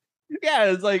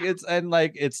 Yeah, it's like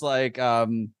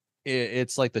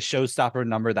it's like the showstopper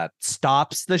number that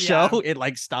stops the Yeah. show. It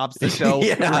like stops the show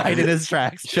Yeah. right in its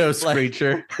tracks. Show Like-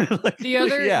 Screecher. Like, The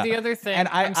other yeah. the other thing, And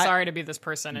I'm I- sorry to be this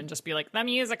person and just be like the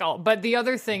musical, but the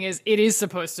other thing is it is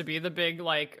supposed to be the big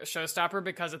like showstopper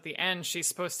because at the end she's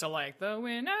supposed to like the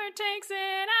winner takes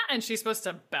it, and she's supposed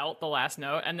to belt the last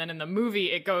note, and then in the movie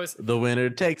it goes The winner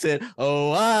takes it.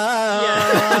 Oh,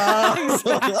 yeah, wow.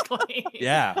 exactly.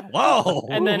 Yeah. Whoa.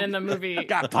 And then in the movie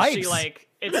Got she pipes. like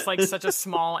it's like such a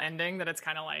small ending that it's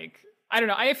kind of like I don't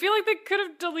know. I feel like they could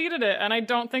have deleted it, and I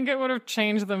don't think it would have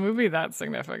changed the movie that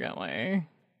significantly.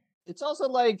 It's also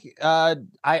like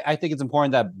I think it's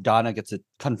important that Donna gets to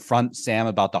confront Sam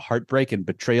about the heartbreak and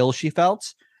betrayal she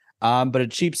felt. But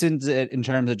it cheapens it in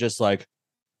terms of just like,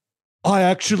 I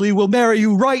actually will marry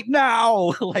you right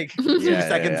now. Like 2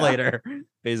 seconds later,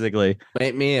 basically.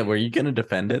 Wait, Mia, were you gonna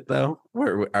defend it though?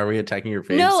 Are we attacking your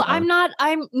fave? No, song? I'm not.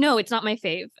 No, it's not my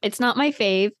fave. It's not my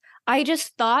fave. I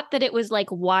just thought that it was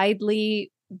like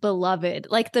widely beloved.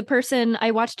 Like the person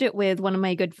I watched it with, one of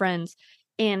my good friends,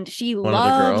 and she One of the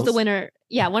loves the girls? winner.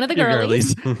 Yeah, one of the Your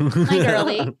girlies. girlies. My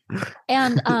girly.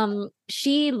 And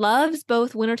she loves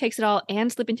both Winner Takes It All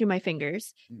and Slipping Through My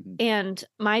Fingers. And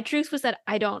my truth was that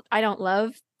I don't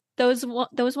love those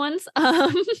ones.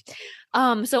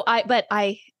 So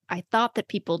I thought that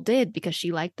people did because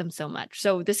she liked them so much.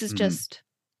 So this is just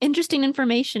interesting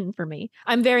information for me.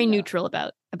 I'm very neutral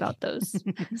about those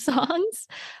songs.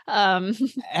 And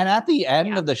at the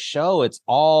end of the show, it's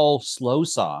all slow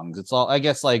songs. It's all, I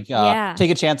guess, like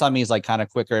Take a Chance on Me is like kind of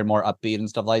quicker and more upbeat and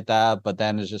stuff like that. But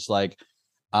then it's just like,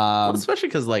 well, especially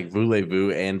because like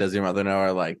Voulez-Vous and Does Your Mother Know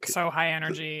are like so high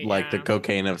energy, like the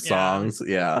cocaine of songs.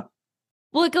 Yeah.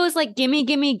 Well, it goes like gimme,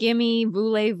 gimme, gimme,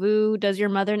 voulez-vous, does your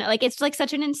mother know? Like it's like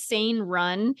such an insane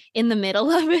run in the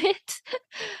middle of it.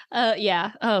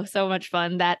 Yeah. Oh, so much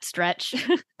fun, that stretch.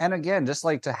 And again, just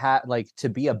like to have like to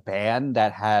be a band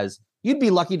that has, you'd be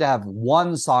lucky to have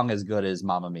one song as good as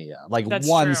Mamma Mia. Like That's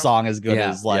one true. song as good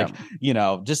as like, you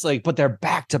know, just like, but they're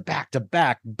back to back to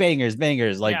back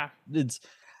bangers. Like it's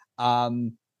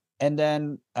and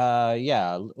then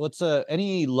what's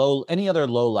any other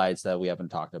low lights that we haven't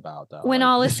talked about though? When like,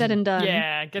 all is said and done.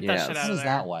 Yeah, get that shit out of there.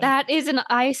 That one? That is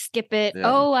I skip it. Yeah.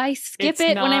 Oh, I skip It's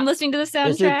it when I'm not- listening to the soundtrack.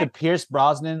 Is it the Pierce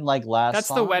Brosnan like last That's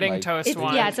song? the wedding Like, toast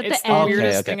one. Yeah, it's at the the end.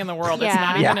 weirdest Okay. thing in the world. Yeah. It's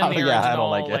not even in the original Yeah, I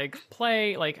don't like it.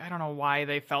 play. Like I don't know why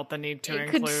they felt the need to it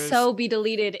include. could so be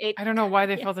deleted. I don't know why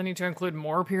they felt the need to include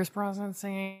more Pierce Brosnan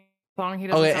singing a song he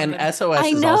doesn't. Okay, sound and that- SOS I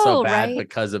is know, also bad right?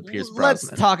 because of Pierce Let's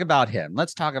Brosnan. talk about him.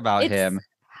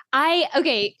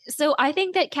 Okay, so I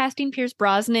think that casting Pierce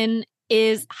Brosnan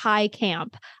is high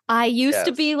camp. I used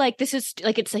to be like, this is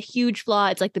like, it's a huge flaw.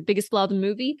 It's like the biggest flaw of the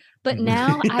movie. But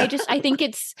now I think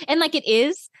it's, and like it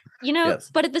is, you know,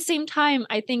 but at the same time,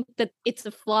 I think that it's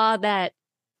a flaw that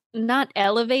not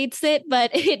elevates it,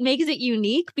 but it makes it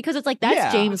unique because it's like,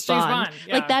 that's James Bond.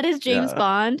 Like that is James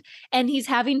Bond. And he's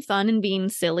having fun and being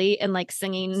silly and like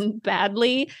singing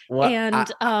badly.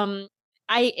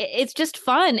 It's just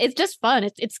fun. It's just fun.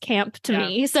 It's camp to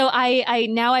me. So I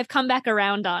now I've come back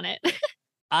around on it.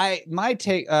 My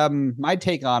take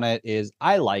on it is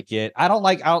I like it. I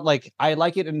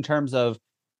like it in terms of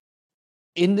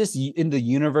in the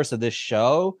universe of this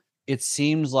show, it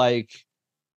seems like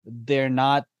they're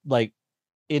not like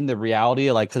in the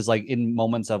reality, like because like in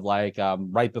moments of like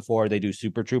right before they do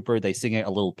Super Trooper, they sing it a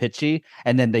little pitchy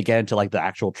and then they get into like the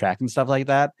actual track and stuff like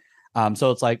that.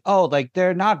 So it's like, oh, like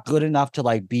they're not good enough to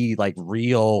like be like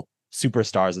real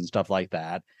superstars and stuff like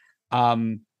that.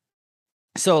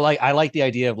 So like I like the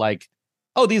idea of like,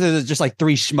 oh, these are just like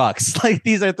three schmucks. Like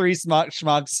these are three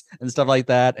schmucks and stuff like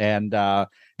that. And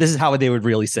this is how they would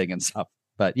really sing and stuff.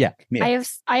 But yeah. I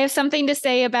have something to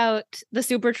say about the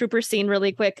Super Trooper scene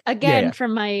really quick. Again,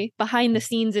 from my behind the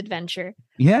scenes adventure.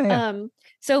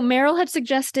 So Meryl had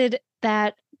suggested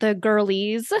that the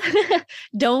girlies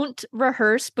don't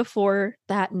rehearse before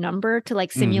that number to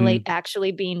like simulate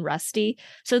actually being Rusty.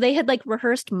 So they had like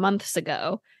rehearsed months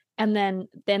ago and then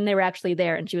they were actually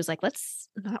there and she was like, let's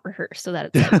not rehearse so that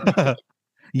it's like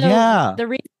the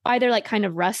reason why they're like kind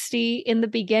of rusty in the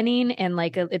beginning and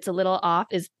like it's a little off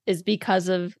is because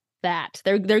of that.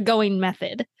 They're going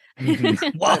method.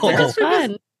 Whoa. It's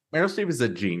fun. Meryl Streep is a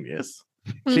genius.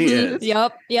 She is.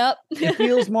 Yep. It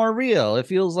feels more real. It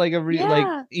feels like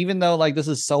like even though like this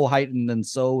is so heightened and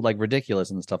so like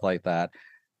ridiculous and stuff like that.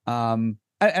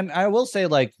 And I will say,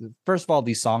 like, first of all,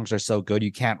 these songs are so good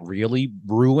you can't really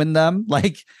ruin them.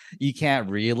 Like you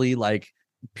can't really like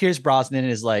Pierce Brosnan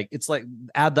is like, it's like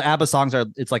the ABBA songs are,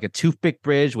 it's like a toothpick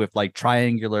bridge with like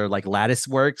triangular like lattice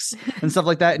works and stuff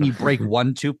like that, and you break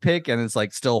one toothpick and it's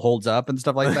like still holds up and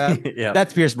stuff like that.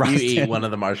 That's Pierce Brosnan. You eat one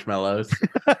of the marshmallows.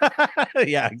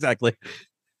 Yeah, exactly.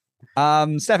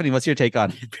 Stephanie, what's your take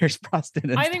on Pierce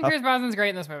Brosnan? I think Pierce Brosnan's great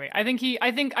in this movie. I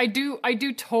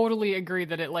do totally agree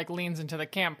that it like leans into the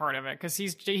camp part of it because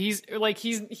he's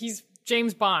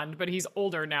James Bond, but he's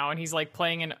older now and he's like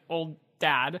playing an old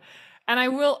dad. And I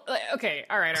will. Okay,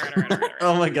 all right.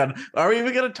 Oh my god, are we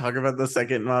even gonna talk about the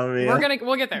second Mamma Mia?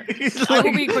 We'll get there. I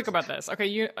will be quick about this.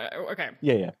 Okay, okay.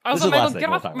 Yeah. Also, Michael, get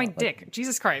off my dick.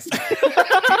 Jesus Christ.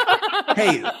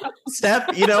 Hey,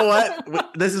 Steph, you know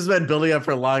what? This has been building up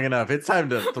for long enough. It's time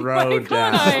to throw Michael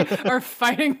down. and I are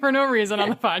fighting for no reason on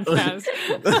the podcast.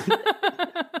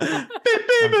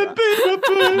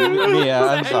 Yeah,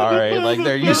 I'm sorry. Like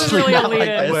they're This is usually really not like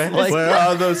elitist. this. Where, Like, where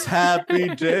are those happy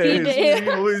days we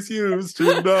always used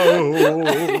to know?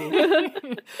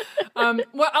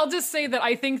 Well, I'll just say that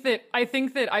I think that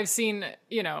I've seen,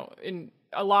 in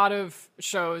a lot of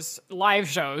shows, live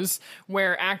shows,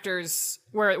 where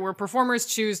where performers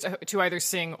choose to either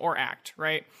sing or act,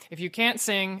 right? If you can't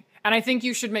sing, and I think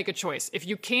you should make a choice. If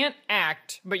you can't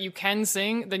act, but you can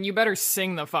sing, then you better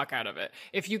sing the fuck out of it.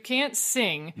 If you can't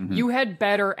sing, you had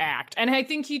better act. And I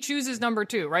think he chooses number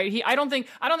 2, right? I don't think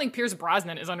Pierce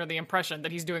Brosnan is under the impression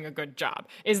that he's doing a good job,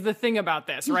 is the thing about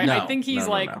this, right? No, I think he's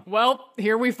no. well,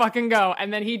 here we fucking go.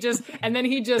 And then he just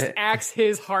acts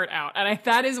his heart out. And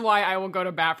that is why I will go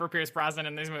to bat for Pierce Brosnan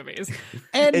in these movies.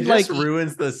 and It like, just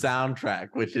ruins the soundtrack,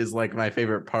 which is like my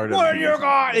favorite part of what it. you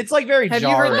got? It's like very Have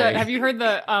jarring. you heard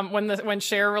the when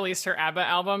Cher released her ABBA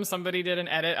album, somebody did an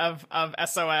edit of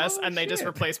SOS and they just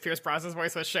replaced Pierce Brosnan's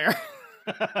voice with Cher.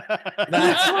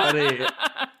 That's funny.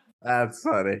 That's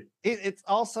funny. It's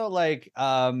also like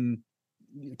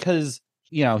because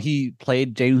he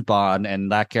played James Bond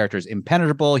and that character is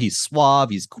impenetrable, he's suave,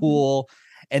 he's cool,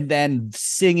 and then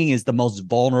singing is the most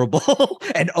vulnerable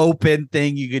and open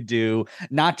thing you could do,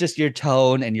 not just your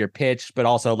tone and your pitch, but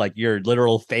also like your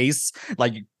literal face,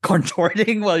 like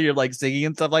contorting while you're like singing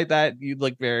and stuff like that. You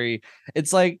look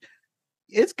it's like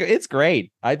it's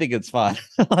great. I think it's fun.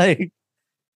 Like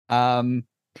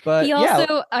but He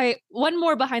also, one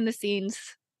more behind the scenes.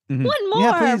 Mhm. One more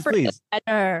Yeah, for please.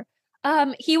 better.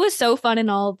 He was so fun in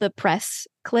all the press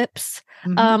clips.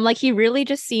 Mhm. Like he really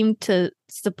just seemed to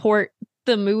support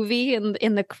the movie and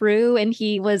in the crew, and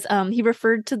he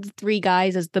referred to the 3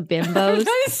 guys as the bimbos.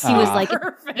 He was like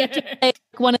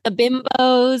one of the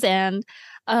bimbos, and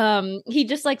he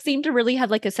just like seemed to really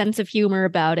have like a sense of humor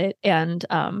about it, and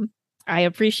I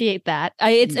appreciate that.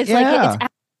 It's like it's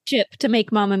allyship to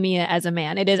make Mamma Mia as a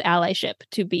man. It is allyship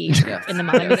to be in the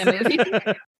Mamma Mia movie.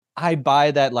 I buy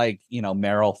that, like,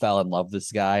 Meryl fell in love with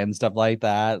this guy and stuff like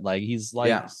that. Like, he's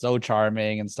like so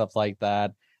charming and stuff like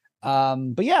that.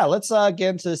 But yeah, let's get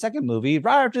into the second movie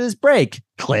right after this break.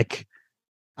 Click.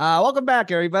 Welcome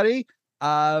back, everybody.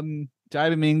 I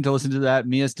didn't mean to listen to that.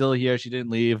 Mia's still here. She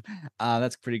didn't leave.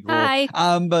 That's pretty cool. Hi.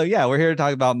 But yeah, we're here to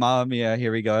talk about Mamma Mia.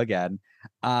 Here we go again.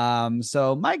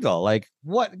 So Michael,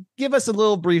 give us a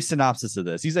little brief synopsis of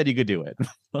this. You said you could do it.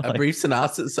 A brief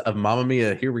synopsis of Mamma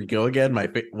Mia. Here we go again.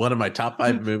 One of my top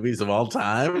 5 movies of all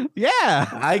time. Yeah.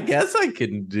 I guess I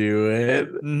can do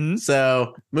it. Mhm.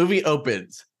 So, movie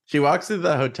opens. She walks through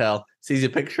the hotel, sees a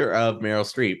picture of Meryl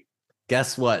Streep.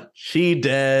 Guess what? She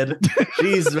dead.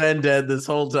 She's been dead this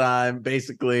whole time.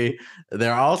 Basically,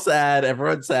 they're all sad.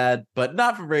 Everyone's sad, but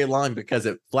not for very long because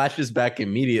it flashes back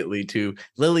immediately to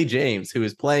Lily James, who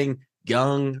is playing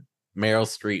young Meryl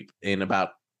Streep in about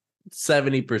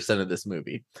 70% of this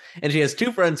movie. And she has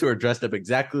 2 friends who are dressed up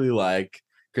exactly like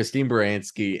Christine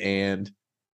Baranski and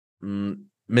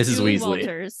Mrs. Julie Weasley.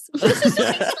 Walters.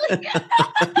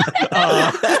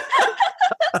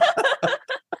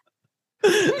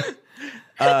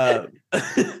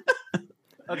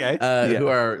 Okay. Who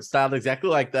are styled exactly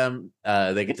like them.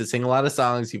 They get to sing a lot of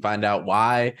songs. You find out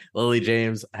why Lily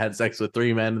James had sex with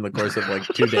 3 men in the course of like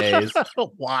 2 days.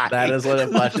 Why? That is what it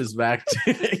flashes back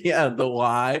to. Yeah, the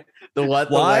why, the what,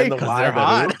 the Why? when, the 'Cause why, they're the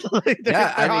hot. who. They're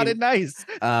hot and nice.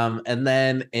 And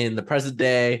then in the present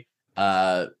day,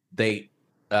 they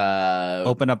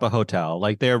Open up a hotel.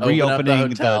 Like they're open up reopening the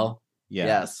hotel. Yeah.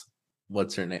 Yes.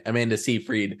 What's her name? Amanda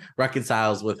Seyfried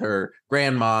reconciles with her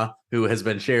grandma, who has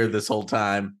been shared this whole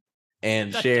time,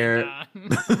 and Cher,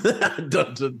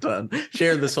 dun, dun, dun.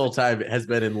 Cher this whole time has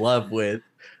been in love with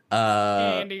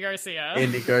Andy Garcia.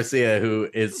 Andy Garcia, who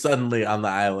is suddenly on the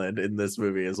island in this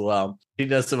movie as well. He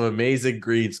does some amazing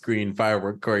green screen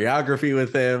firework choreography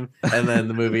with him, and then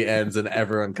the movie ends and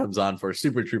everyone comes on for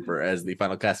Super Trooper as the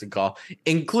final casting call,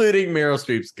 including Meryl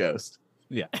Streep's ghost.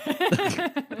 Yeah.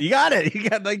 You got it. You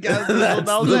got That's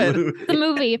The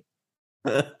movie.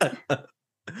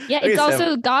 Yeah, it's Okay, Sam.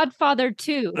 also Godfather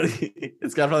 2.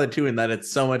 It's Godfather 2 in that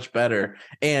it's so much better.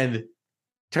 And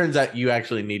turns out you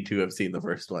actually need to have seen the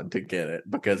first one to get it,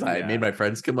 because I made my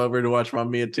friends come over to watch Mamma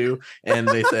Mia 2, and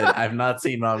they said, I've not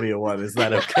seen Mamma Mia 1. Is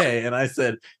that okay? And I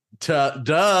said,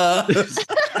 duh.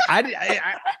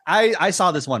 I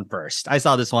saw this one first. I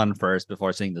saw this one first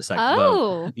before seeing the second.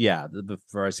 Oh. Yeah,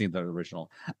 before I seen the original.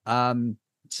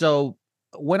 So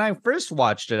when I first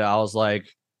watched it, I was like,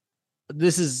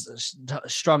 this is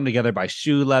strung together by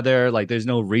shoe leather. Like, there's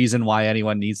no reason why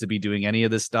anyone needs to be doing any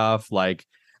of this stuff. Like,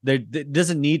 there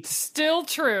doesn't need Still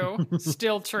true.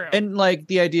 Still true. and like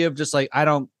the idea of just like I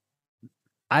don't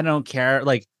care.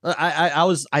 Like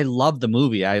I loved the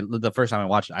movie. The first time I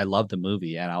watched it, I loved the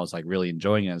movie and I was like really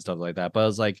enjoying it and stuff like that. But I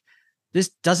was like, this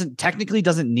technically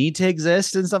doesn't need to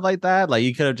exist and stuff like that. Like,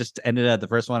 you could have just ended at the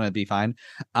first one and it'd be fine.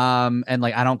 And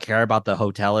like I don't care about the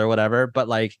hotel or whatever, but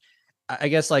like I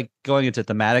guess like going into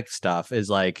thematic stuff is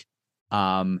like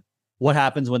what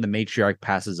happens when the matriarch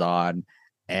passes on,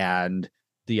 and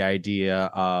the idea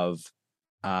of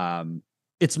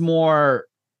it's more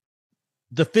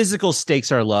the physical stakes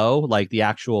are low, like the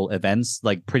actual events,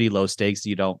 like pretty low stakes.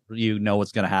 You know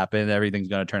what's going to happen. Everything's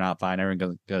going to turn out fine.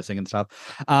 Everyone's going to sing and stuff.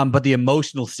 But the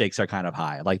emotional stakes are kind of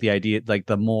high. Like the idea, like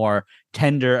the more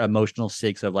tender emotional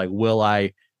stakes of like, will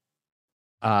I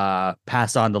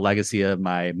pass on the legacy of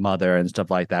my mother and stuff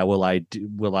like that? Will I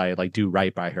do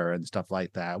right by her and stuff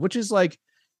like that? Which is like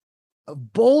a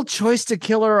bold choice to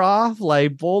kill her off,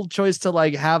 like bold choice to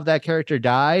like have that character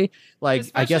die. Like,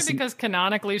 especially I guess because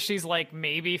canonically she's like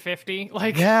maybe 50.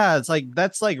 Like, yeah, it's like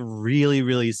that's like really,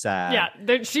 really sad.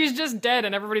 yeah, she's just dead,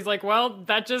 and everybody's like, "Well,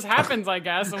 that just happens, I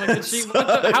guess." I'm like, did she?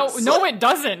 So- No, it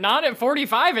doesn't. Not at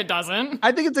 45, it doesn't.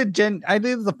 I think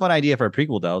it's a fun idea for a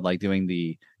prequel though, like doing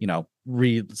the,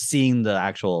 seeing the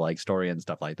actual like story and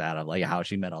stuff like that of like how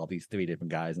she met all these three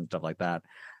different guys and stuff like that.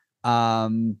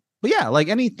 But yeah, like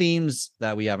any themes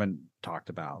that we haven't talked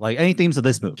about, like any themes of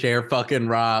this movie. Cher fucking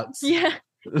rocks. Yeah.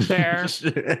 Cher.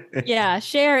 Yeah.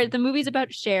 Cher. The movie's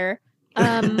about Cher.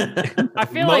 I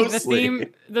feel like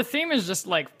Mostly. the theme is just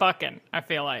like fucking. I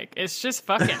feel like it's just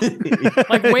fucking.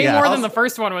 Like way Yeah. more than the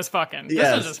first one was fucking.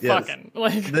 Yes, This is just yes. fucking.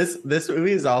 Like, This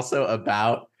movie is also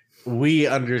about, we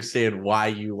understand why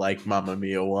you like Mamma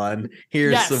Mia 1.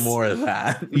 Here's Yes. some more of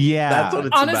that. Yeah. That's what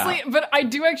it's honestly, about. but I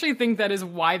do actually think that is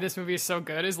why this movie is so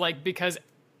good, is like because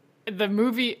the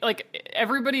movie, like,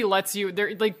 everybody lets you,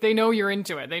 they're like, they know you're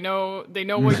into it, they know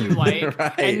what you like,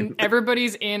 Right. and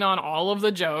everybody's in on all of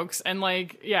the jokes, and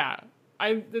like, yeah,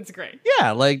 it's great.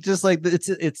 Yeah, like just like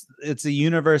it's a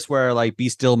universe where like "Be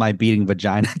Still My Beating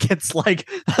Vagina" gets like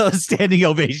a standing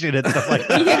ovation and stuff like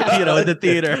that, Yeah. in the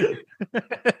theater.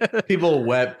 People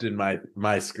wept in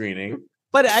my screening.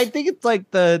 But I think it's like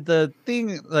the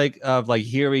thing like of like,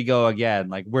 here we go again.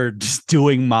 Like, we're just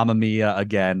doing Mamma Mia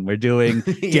again. We're doing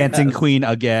Dancing Yes. Queen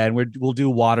again. We'll do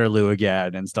Waterloo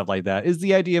again and stuff like that. Is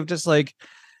the idea of just like,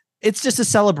 it's just a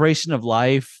celebration of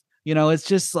life. It's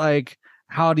just like,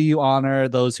 how do you honor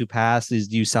those who pass?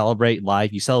 Is you celebrate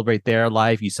life, you celebrate their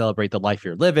life, you celebrate the life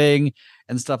you're living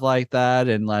and stuff like that.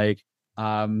 And like,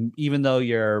 even though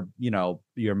your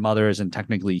mother isn't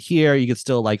technically here, you could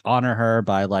still like honor her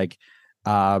by like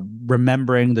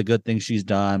remembering the good things she's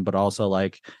done, but also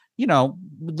like,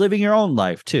 living your own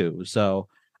life too. So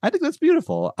I think that's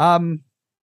beautiful. The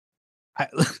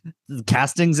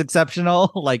casting's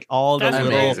exceptional. Like all the That's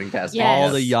little, Amazing casting. Yes. all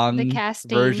the young The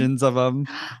casting. versions of them.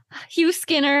 Hugh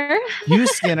Skinner. Hugh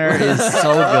Skinner is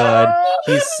so good.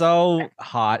 He's so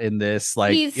hot in this.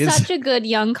 Like, He's it's- such a good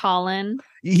young Colin.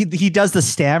 he does the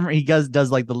stammer. He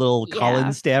does like the little Yeah.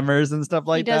 Colin stammers and stuff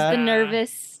like he does that. the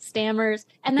nervous stammers,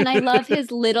 and then I love his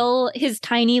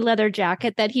tiny leather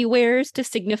jacket that he wears to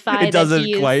signify It doesn't that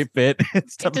he is, quite fit. and it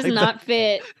stuff does like not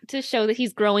fit, to show that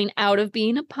he's growing out of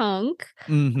being a punk.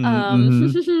 that.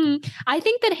 Mhm. I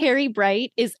think that Harry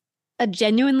Bright is a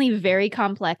genuinely very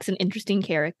complex and interesting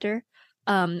character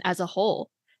as a whole.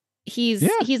 He's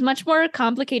much more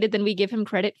complicated than we give him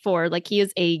credit for. Like, he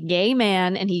is a gay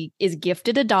man and he is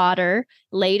gifted a daughter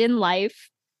late in life.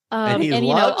 And he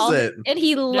loves it. And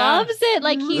he loves it.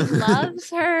 Like, he loves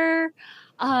her.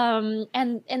 And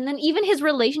then even his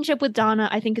relationship with Donna,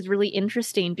 I think, is really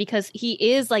interesting because he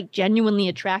is like genuinely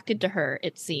attracted to her,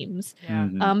 it seems. Yeah.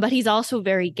 Mhm. But he's also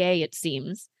very gay, it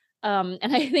seems. And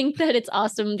I think that it's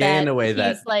awesome Gay that in a way he's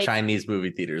that like, Chinese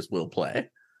movie theaters will play.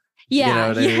 yeah, You know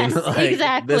what I yes, mean? Like,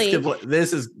 exactly.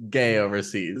 This is gay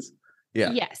overseas.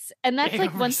 Yeah. Yes, and that's Gay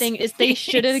like one thing is they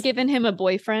should overseas. have given him a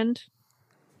boyfriend.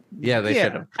 Yeah, they Yeah.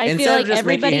 should have. I feel Instead of like just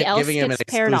everybody making it- else giving him an gets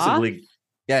paired off. exclusively,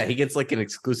 yeah, he gets like an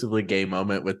exclusively gay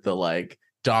moment with the like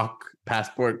doc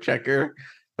passport checker,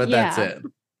 but that's Yeah. it.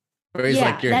 Where he's Yeah,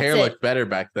 like, your that's hair it. looked better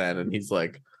back then, and he's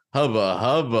like, hubba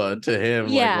hubba to him.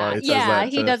 like, Yeah, while he says yeah, that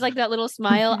he to- does like that little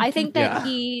smile. I think that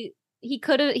Yeah. he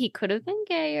could have been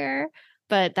gayer,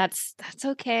 but that's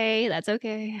okay. That's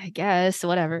okay, I guess.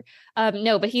 Whatever.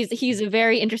 No, but he's a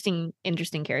very interesting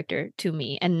character to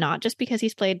me, and not just because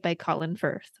he's played by Colin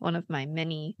Firth, one of my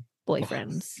many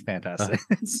boyfriends. Fantastic.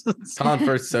 Colin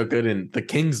Firth's so good in The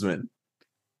Kingsman.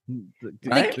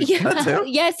 Right? Yeah. That's him?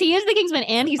 Yes, he is the Kingsman,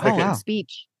 and he's the Oh, wow. King's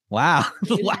Speech. Wow.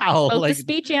 Wow. Both Like, the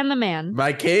speech and the man.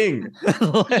 My king.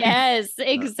 Yes,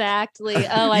 exactly.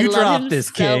 Oh, I you love dropped him this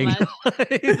so king. much.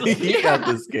 You got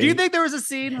this king. Do you think there was a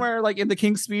scene where, like, in the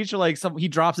king's speech, like, he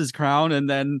drops his crown and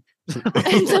then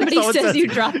And somebody someone says you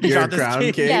dropped "You this Your dropped this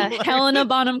crown king? Yeah, Helena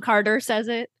Bonham Carter says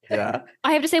it. Yeah.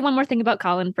 I have to say one more thing about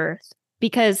Colin Firth,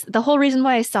 because the whole reason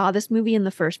why I saw this movie in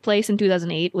the first place in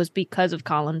 2008 was because of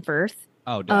Colin Firth.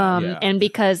 Oh, yeah. And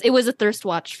because it was a thirst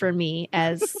watch for me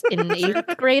as an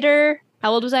 8th grader.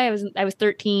 How old was I? I was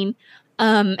 13.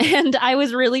 And I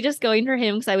was really just going for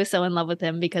him because I was so in love with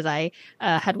him because I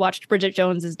had watched Bridget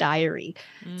Jones's Diary.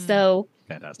 So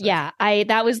Fantastic. yeah,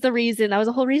 that was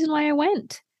the whole reason why I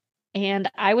went. And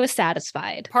I was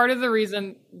satisfied. Part of the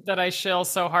reason that I shill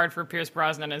so hard for Pierce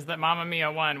Brosnan is that Mamma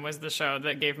Mia 1 was the show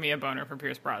that gave me a boner for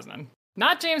Pierce Brosnan.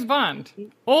 Not James Bond.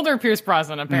 Older Pierce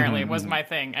Brosnan, apparently, was my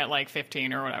thing at like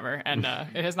 15 or whatever. And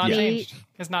it has not Yeah. changed.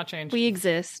 Has not changed. We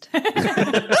exist.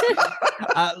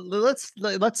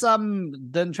 Let's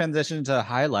then transition to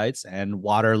highlights and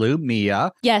Waterloo.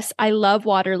 Mia. Yes, I love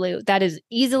Waterloo. That is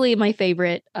easily my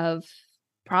favorite of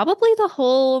probably the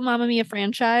whole Mamma Mia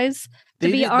franchise.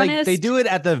 To be honest, they do it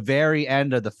at the very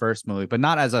end of the first movie, but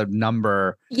not as a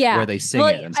number yeah, where they sing well,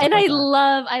 it. And, stuff and like I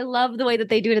that. love the way that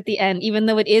they do it at the end, even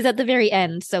though it is at the very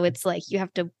end. So it's like you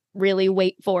have to really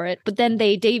wait for it. But then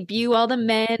they debut all the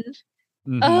men.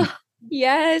 Mhm. Oh,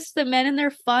 yes, the men in their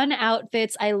fun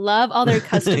outfits. I love all their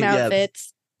custom Yes.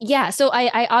 outfits. Yeah, so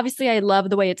I obviously I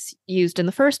love the way it's used in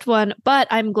the first one, but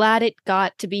I'm glad it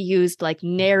got to be used like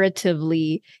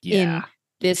narratively in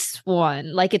this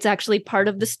one. Like it's actually part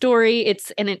of the story. It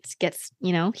gets,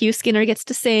 Hugh Skinner gets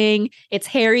to sing. It's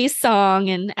Harry's song,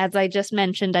 and as I just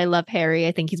mentioned, I love Harry.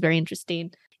 I think he's very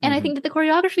interesting. And I Mhm. think that the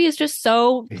choreography is just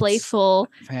so It's playful.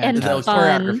 And The fantastic.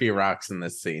 fun. choreography rocks in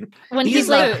this scene. When He's he's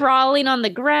like the- crawling on the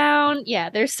ground. Yeah,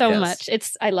 there's so Yes.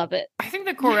 much. I love it. I think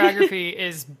the choreography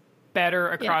is better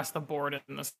across the board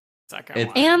in the second It-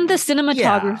 one. And the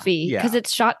cinematography, Yeah. because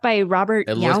it's shot by Robert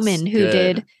It looks Yauman, who good.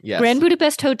 did Yes. Grand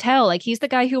Budapest Hotel. Like he's the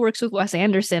guy who works with Wes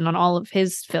Anderson on all of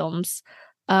his films.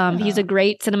 He's a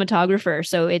great cinematographer,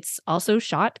 so it's also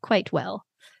shot quite well.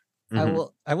 Mhm.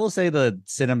 I will say the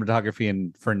cinematography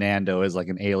in Fernando is like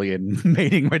an alien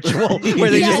mating ritual where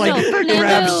they Yeah, just like no, Fernando-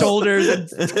 grab shoulders and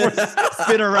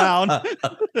spin around.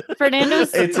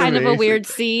 Fernando's It's kind of a amazing. weird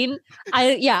scene.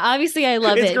 Obviously I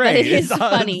love It's it, but great. it is It's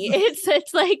funny.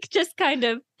 It's like just kind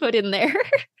of put in there.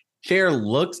 Cher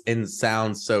looks and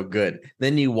sounds so good.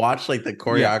 Then you watch like the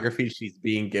choreography she's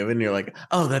being given, you're like,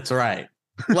 oh, that's right.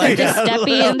 Like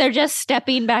They're just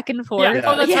stepping back and forth. Yeah.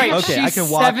 Oh, that's right. Okay, I She's can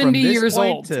walk from 70 this years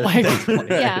point old. to Like, this point.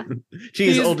 Yeah.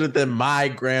 She's She's- older than my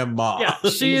grandma. yeah,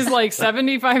 she is like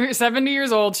 70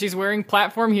 years old. She's wearing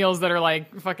platform heels that are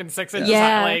like fucking 6 inches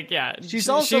Yeah. high. Like, yeah. She's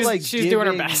also, like, she's doing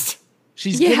her giving- best.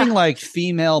 She's Yeah. giving like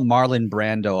female Marlon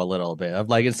Brando a little bit of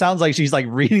like, it sounds like she's like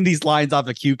reading these lines off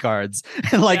of cue cards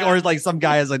and like, Yeah. or like some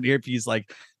guy has an earpiece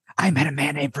like, I met a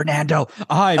man named Fernando.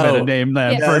 I met a Oh, name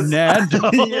named yes. Fernando.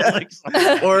 Yeah. Like,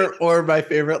 or my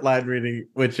favorite line reading,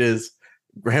 which is,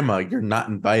 Grandma, you're not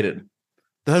invited.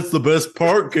 That's the best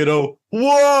part, kiddo.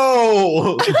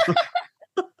 Whoa.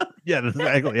 yeah, that's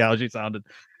exactly how she sounded.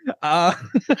 But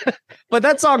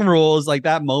that song rules, like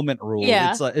that moment rules.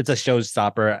 Yeah. It's a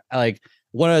showstopper. Like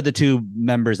one of the two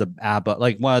members of ABBA,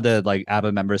 like one of the like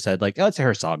ABBA members said, like, oh, it's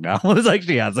her song now. It's like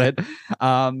she has it.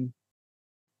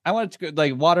 I wanted to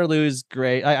like Waterloo's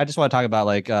great. I just want to talk about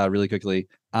like really quickly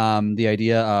the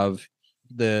idea of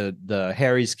the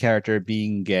Harry's character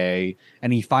being gay,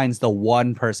 and he finds the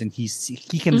one person he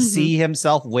can Mhm. see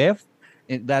himself with.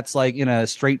 That's like in a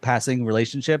straight passing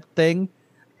relationship thing.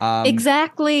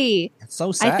 Exactly. It's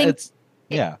so sad. think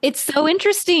Yeah. It's so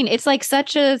interesting. It's like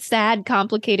such a sad,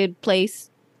 complicated place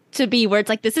to be where it's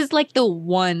like, this is like the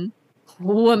one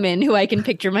woman who I can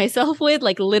picture myself with,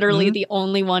 like literally the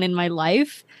only one in my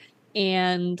life.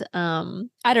 And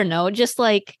I don't know, just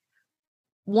like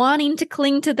wanting to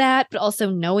cling to that, but also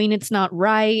knowing it's not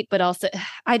right. But also,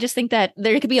 I just think that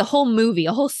there could be a whole movie,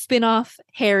 a whole spin-off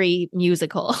Harry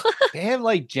musical. They have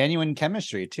like genuine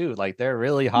chemistry too. Like they're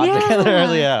really hot Yeah.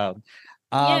 together. Yeah.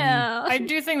 Yeah. I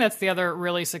do think that's the other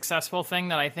really successful thing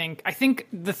that I think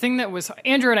the thing that was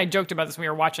Andrew and I joked about this when we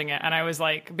were watching it, and I was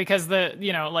like, because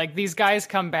like these guys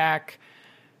come back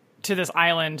to this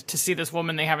island to see this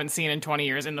woman they haven't seen in 20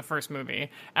 years in the first movie.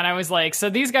 And I was like, so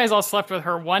these guys all slept with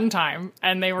her one time,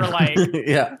 and they were like,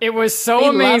 Yeah. it was so They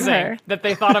love amazing her. that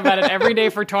they thought about it every day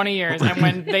for 20 years. And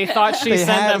when they thought she They sent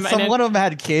had, them, one of them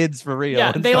had kids for real.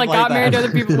 yeah, and they stuff like got married to that.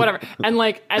 other people, whatever. And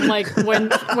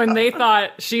when they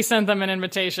thought she sent them an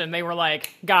invitation, they were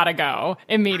like, gotta go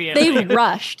immediately. They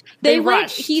rushed. They Like,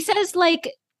 rushed. he says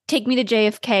like, take me to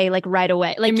JFK like right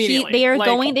away. Like Immediately. they are Like-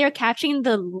 going. They are catching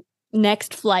the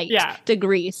next flight Yeah. to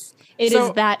Greece. It So,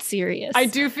 is that serious. I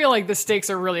do feel like the stakes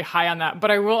are really high on that, but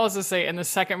I will also say in the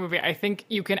second movie, I think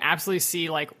you can absolutely see,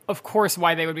 like, of course,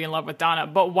 why they would be in love with Donna,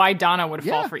 but why Donna would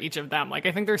fall Yeah. for each of them. Like,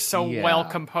 I think they're so Yeah. well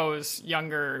composed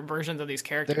younger versions of these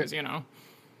characters, you know?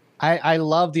 I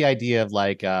love the idea of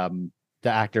like the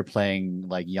actor playing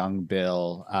like young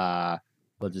Bill.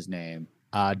 What's his name?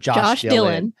 Josh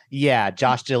Dillon. Yeah,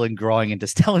 Josh Dillon growing into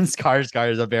Stellan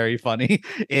Skarsgård is a very funny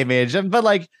image. But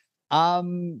like,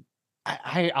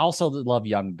 I also love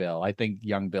young Bill. I think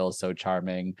young Bill is so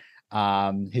charming.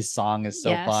 His song is so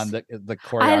Yes. fun. The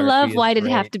choreography. I love is Why Did It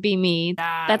great. Have to Be Me?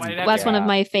 Yeah, That's Why Did It Have that's to one Be of Me?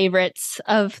 my favorites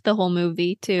of the whole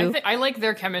movie too. I like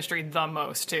their chemistry the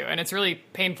most, too, and it's really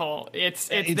painful. It's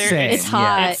Insane. It's Yeah.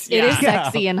 hot. It's- It is yeah.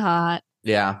 sexy and hot.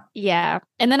 Yeah. Yeah.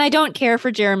 And then I don't care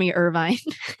for Jeremy Irvine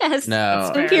as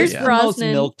No. fair. Pierce Yeah. The most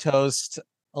Brosnan. milk toast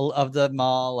of them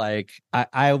all. Like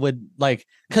I would like,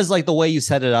 because like the way you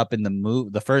set it up in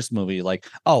the first movie, like,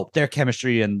 oh, their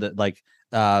chemistry and the like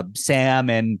Sam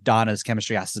and Donna's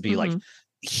chemistry has to be like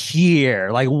here,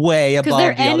 like way Because above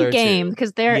they're the other end game. two.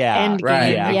 Because they're Yeah, end Right.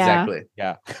 game. Yeah. Yeah. Exactly.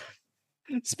 Yeah.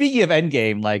 Speaking of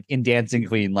Endgame, like in Dancing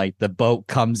Queen, like the boat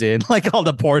comes in, like all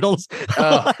the portals.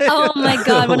 Oh. Oh my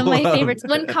god, one of my Whoa. favorites.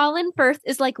 When Colin Firth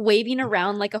is like waving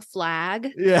around like a flag,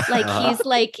 Yeah. like he's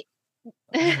like,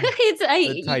 it's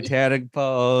The Titanic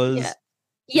pose. Yeah.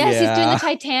 Yes, he's doing Yeah. the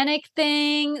Titanic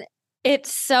thing.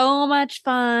 It's so much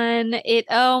fun.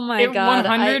 Oh my It god,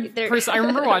 100%. I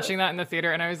remember watching that in the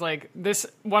theater, and I was like, "This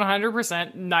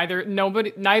 100%.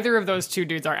 Neither of those two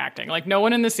dudes are acting. Like, no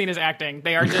one in the scene is acting.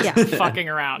 They are just Yeah. fucking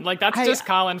around. Like, that's just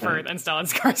Colin Firth and Stellan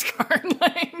Skarsgård.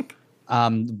 Like,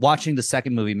 Watching the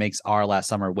second movie makes Our Last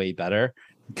Summer way better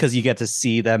because you get to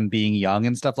see them being young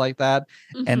and stuff like that.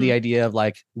 And Mm-hmm. the idea of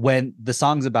like when the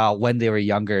song's about when they were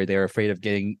younger, they were afraid of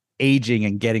aging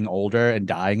and getting older and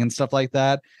dying and stuff like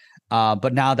that.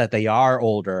 But now that they are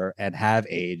older and have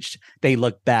aged, they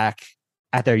look back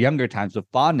at their younger times with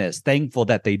fondness, thankful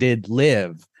that they did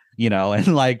live, you know,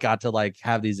 and like got to like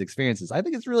have these experiences. I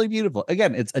think it's really beautiful.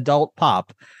 Again, it's adult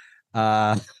pop.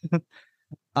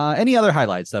 Any other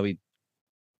highlights that we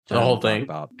The whole talk thing.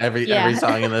 about? Every Yeah.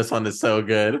 song in this one is so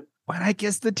good. When I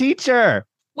Kissed the Teacher.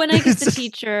 When I Kissed the It's-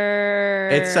 Teacher.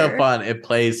 It's so fun. It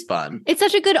plays fun. It's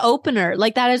such a good opener.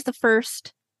 Like that is the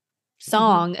first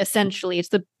song, essentially. It's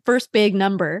the first big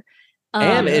number.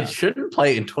 And Yeah. it shouldn't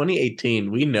play in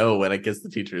 2018. We know When I Kiss the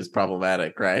Teacher is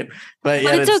problematic, right? But but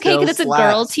yet it's it okay still because it's a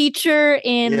girl slaps. teacher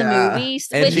in the Yeah. movie.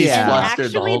 And which she's Yeah. flustered the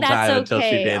actually whole that's time okay. until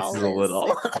she dances a always.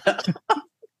 little.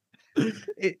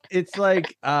 It's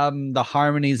like the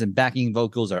harmonies and backing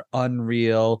vocals are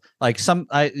unreal. Like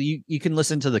you can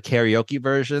listen to the karaoke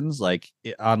versions like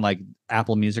on like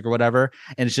Apple Music or whatever,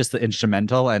 and it's just the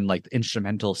instrumental, and like the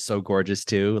instrumental is so gorgeous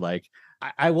too. Like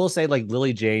I will say like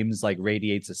Lily James like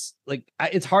radiates this like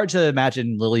it's hard to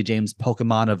imagine Lily James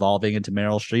Pokemon evolving into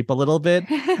Meryl Streep a little bit,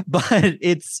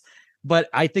 but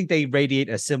I think they radiate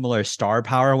a similar star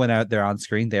power when they're on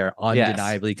screen. They are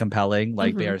undeniably compelling.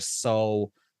 Like they are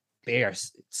so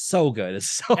good. It's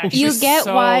so Yeah, You She's get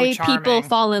so why charming. people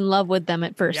fall in love with them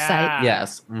at first sight.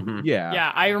 Yes. Mhm. yeah.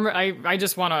 yeah, I remember. I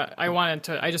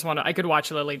could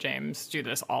watch Lily James do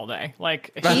this all day.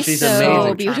 Like, But She's she's so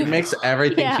amazing. beautiful. She makes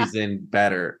everything Yeah. she's in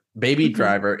better. Baby Mhm.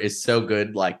 Driver is so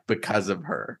good, like because of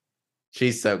her.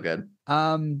 She's so good.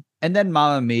 And then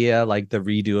Mamma Mia, like the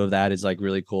redo of that is like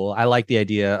really cool. I like the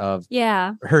idea of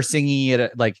Yeah. her singing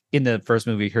it like in the first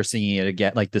movie, her singing it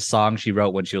again, like the song she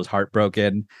wrote when she was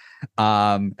heartbroken.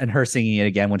 And her singing it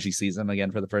again when she sees him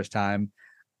again for the first time.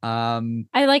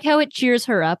 I like how it cheers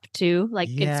her up too. Like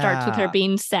it starts with her Yeah.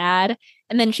 being sad,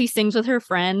 and then she sings with her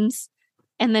friends,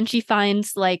 and then she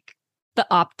finds like the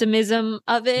optimism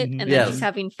of it, Mhm. and then Yes. she's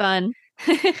having fun.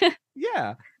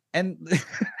 Yeah. And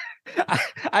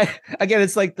I again,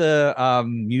 it's like the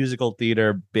musical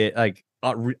theater bit, like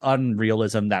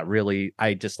unrealism that really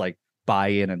I just like buy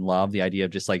in and love the idea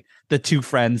of just like the two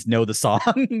friends know the song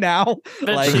now.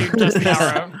 that like, she just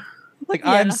now wrote. like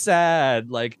Yeah. I'm sad.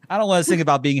 Like I don't want to sing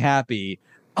about being happy.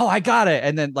 Oh, I got it.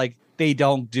 And then like they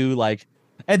don't do like,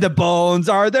 and the bones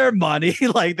are their money.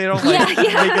 Like they don't like Yeah,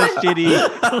 yeah. make a shitty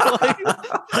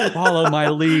like, follow my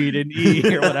lead in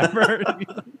E or whatever.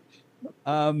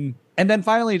 And then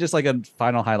finally, just like a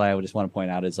final highlight, I would just want to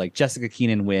point out is like Jessica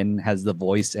Keenan Wynn has the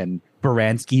voice and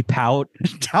Baranski pout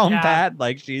down pat.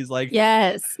 Like she's like,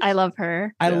 Yes, I love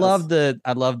her. I Yes. love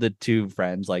the two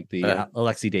friends, like the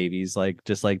Alexi Davies, like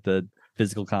just like the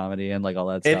physical comedy and like all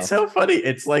that It's stuff. so funny.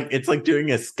 It's like doing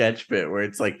a sketch bit where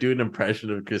it's like do an impression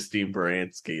of Christine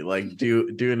Baranski, like do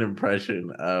an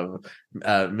impression of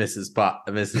Mrs.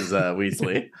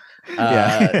 Weasley.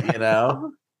 Yeah. You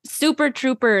know. Super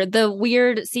Trooper, the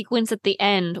weird sequence at the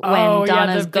end when Oh, yeah,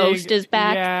 Donna's the ghost big- is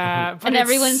back. Yeah, but And it's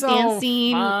everyone's so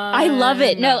dancing. I love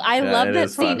it. No, I Yeah, love it that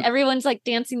is scene. fun. Everyone's like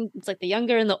dancing. It's like the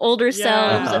younger and the older Yeah.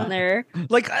 selves, Uh-huh. and they're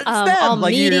Like it's all them.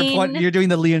 Like meeting. you're doing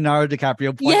the Leonardo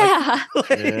DiCaprio point. yeah. Like,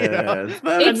 you know? Yeah,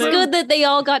 that- It's then- good that they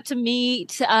all got to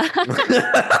meet.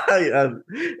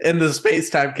 And the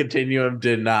space-time continuum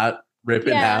did not rip in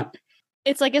Yeah. half.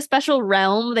 It's like a special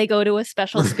realm. They go to a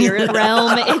special spirit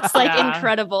realm. It's like Yeah.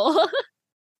 incredible.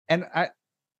 And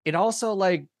it also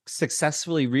like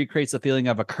successfully recreates the feeling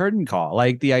of a curtain call,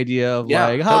 like the idea of Yeah,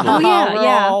 like, totally. ha, Oh, yeah, we're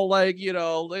yeah. all like, you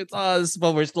know, it's us,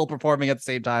 but we're still performing at the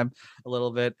same time a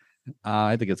little bit.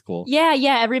 I think it's cool. Yeah,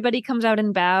 everybody comes out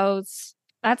and bows.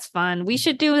 That's fun. We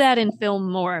should do that in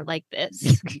film more like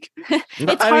this.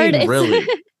 It's I hard. mean, It's- really.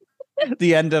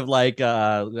 The end of like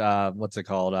what's it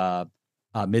called?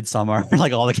 Midsummer,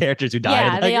 like all the characters who died.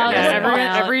 Yeah, they like, all Yeah, just every, come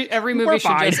out. every We're movie should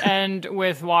fine. just end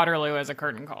with Waterloo as a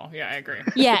curtain call. Yeah, I agree.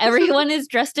 Yeah, everyone is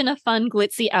dressed in a fun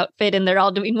glitzy outfit and they're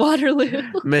all doing Waterloo.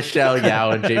 Michelle Yao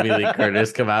and Jamie Lee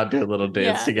Curtis come out, do a little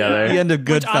dance Yeah. together. the end of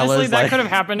Which, Goodfellas. honestly, that like, could have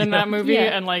happened in that movie,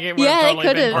 Yeah. and like it would Yeah, have it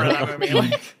totally been could've. part of that movie.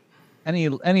 Like,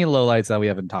 any lowlights that we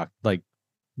haven't talked like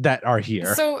that are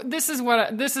here. so this is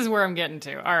where I'm getting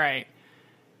to. All right.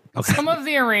 Okay. Some of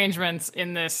the arrangements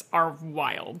in this are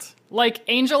wild. Like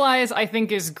Angel Eyes, I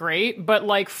think is great, but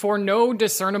like for no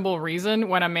discernible reason,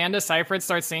 when Amanda Seyfried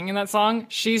starts singing that song,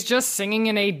 she's just singing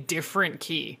in a different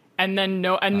key, and then they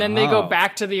go Oh.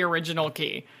 back to the original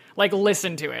key. Like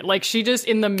listen to it. Like she just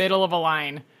in the middle of a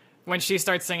line when she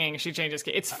starts singing, she changes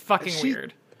key. It's fucking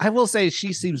weird. I will say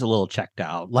she seems a little checked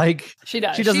out. Like She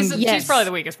does. She doesn't. She's Yes. probably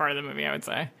the weakest part of the movie, I would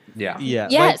say. Yeah. yeah.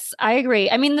 like, Yes, I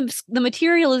agree. I mean, the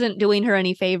material isn't doing her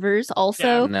any favors.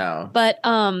 Also, No.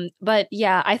 but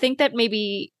yeah, I think that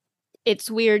maybe it's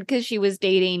weird because she was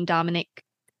dating Dominic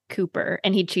Cooper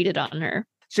and he cheated on her.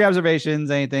 Share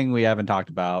observations, anything we haven't talked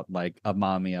about, like of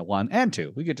Mamma Mia 1 and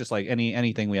 2. We could just like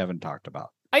anything we haven't talked about.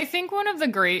 I think one of the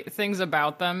great things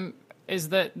about them is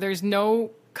that there's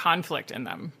no conflict in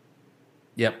them.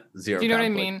 Yep. Zero. Do you know what I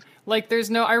conflict. mean? Like, there's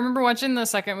no. I remember watching the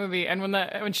second movie, and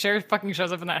when Cher fucking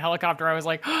shows up in that helicopter, I was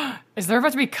like, "Is there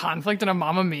about to be conflict in a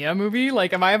Mamma Mia movie?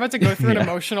 Like, am I about to go through an Yeah.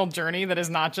 emotional journey that is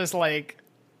not just like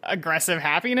aggressive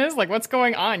happiness? Like, what's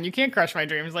going on? You can't crush my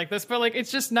dreams like this." But like,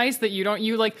 it's just nice that you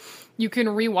can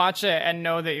rewatch it and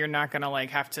know that you're not gonna like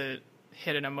have to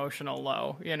hit an emotional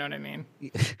low. You know what I mean?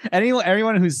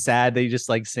 Everyone who's sad, they just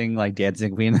like sing like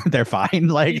Dancing Queen. They're fine. You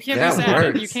Like can't Yeah, be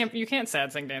sad. works. You can't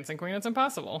sad sing Dancing Queen. It's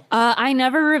impossible. I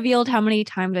never reveled how many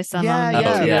times I saw Mamma Mia.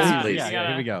 yeah. too. yes, please. You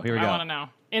Here we go. Here we I go. want to know.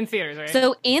 In theaters, right?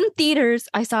 So in theaters,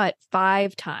 I saw it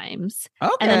 5 times,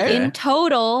 Okay. and then in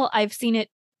total, I've seen it.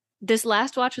 This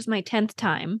last watch was my 10th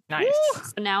time. nice.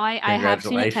 So now I have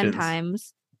seen it 10 Congratulations.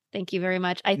 times. Thank you very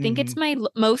much. I think it's my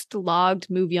most logged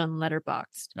movie on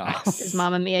Letterboxd. Oh. Is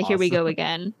Mamma Mia, Here We Go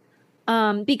Awesome.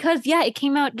 Again. Because yeah, it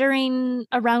came out around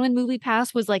when Movie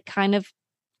Pass was like kind of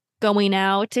going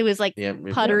out. It was like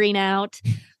Yep. puttering out.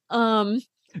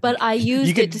 But I used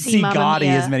you it can to see see Mamma Gotti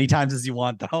Mia. as many times as you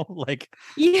want, though. Like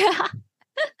Yeah.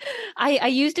 I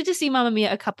used it to see Mamma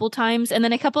Mia a couple times, and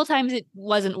then a couple times it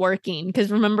wasn't working because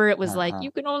remember it was like Uh-huh.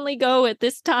 you can only go at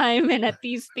this time and at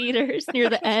these theaters near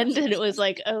the end, and it was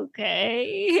like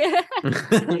okay.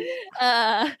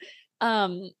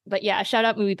 But yeah, shout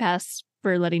out Movie Pass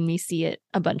for letting me see it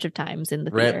a bunch of times in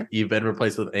the Rip, theater. you've been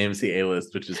replaced with AMC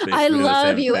A-list, which is basically I the love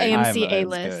same you, thing. AMC That's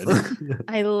A-list. good.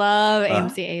 I love Uh.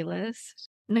 AMC A-list.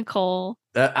 Nicole.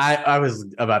 I was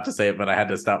about to say it, but I had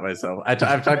to stop myself. I've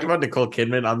talked about Nicole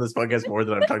Kidman on this podcast more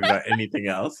than I've talked about anything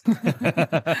else.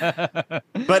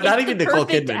 But not It's even the Nicole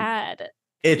perfect Kidman. ad.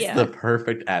 It's Yeah. the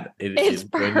perfect ad. It It's is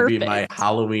going to be my perfect.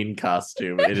 Halloween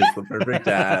costume. It is the perfect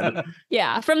ad.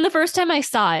 Yeah, from the first time I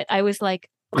saw it, I was like,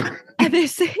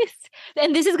 this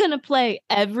is gonna play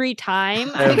every time.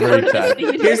 I go Every to the time.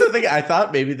 theater. Here's the thing. I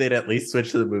thought maybe they'd at least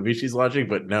switch to the movie she's watching,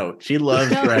 but no. She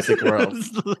loves No. Jurassic World.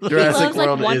 He Jurassic loves like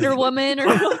World Wonder is- Woman or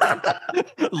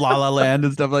La La Land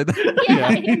and stuff like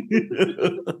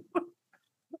that.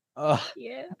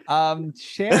 Yeah. yeah.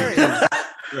 Cher is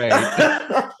great.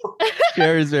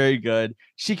 Cher is very good.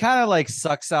 She kind of like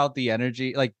sucks out the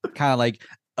energy, like kind of like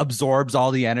absorbs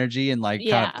all the energy and like kind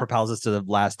Yeah. of propels us to the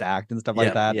last act and stuff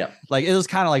like that. Yeah. Like it was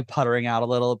kind of like puttering out a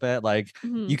little bit. Like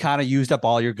Mhm. you kind of used up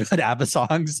all your good ABBA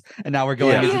songs, and now we're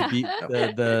going Yeah.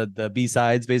 into the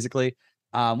B-sides basically,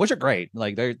 which are great.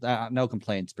 Like there's no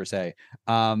complaints per se.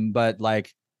 But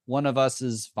like one of us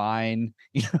is fine,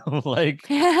 you know, like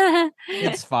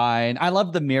it's fine. I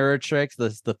love the mirror tricks, the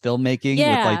filmmaking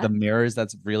with like Yeah. the mirrors.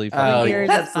 That's really fun. Oh, Mirrors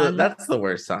yeah. is fun. That's the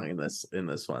worst song in this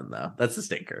one though. That's the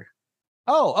stinker.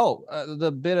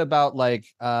 The bit about like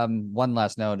one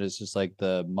last note is just like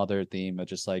the mother theme of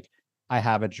just like I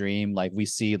have a dream. Like we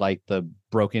see like the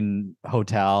broken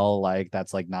hotel, like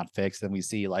that's like not fixed, and we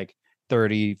see like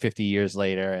 30, 50 years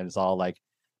later, and it's all like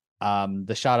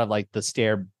the shot of like the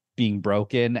stair being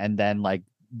broken, and then like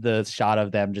the shot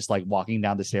of them just like walking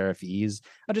down the stair of ease.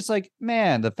 I'm just like,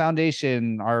 man, the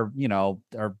foundation, our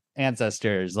our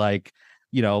ancestors, like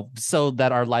so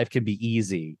that our life can be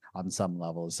easy on some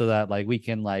levels, so that like we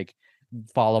can like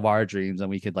follow our dreams and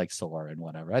we could like soar and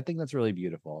whatever. I think that's really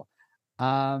beautiful.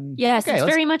 Yes, okay, it's let's-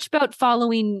 very much about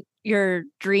following your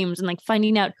dreams and like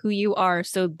finding out who you are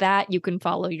so that you can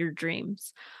follow your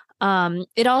dreams.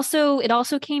 It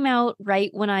also came out right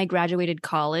when I graduated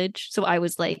college, so I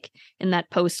was like in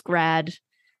that post grad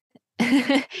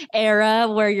era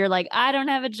where you're like, I don't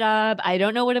have a job, I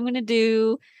don't know what I'm gonna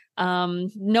do,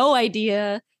 no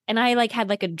idea. And I like had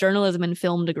like a journalism and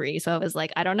film degree, so I was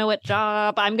like, I don't know what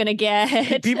job I'm gonna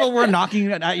get. people were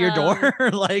knocking at your door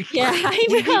like, Yeah, I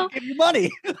 "We know. give you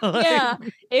money." Like, Yeah,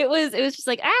 it was just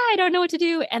like, I don't know what to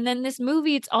do. And then this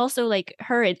movie, it's also like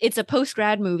it's a post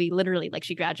grad movie, literally. Like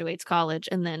she graduates college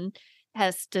and then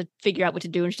has to figure out what to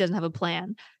do, and she doesn't have a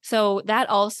plan. So that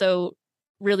also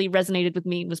really resonated with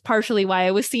me. Was partially why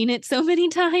I was seeing it so many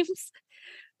times.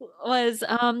 Was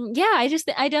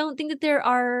I don't think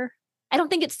that I don't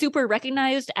think it's super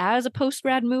recognized as a post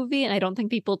grad movie, and I don't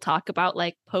think people talk about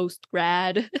like post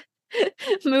grad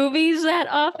movies that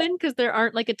often because there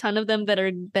aren't like a ton of them that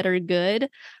are good.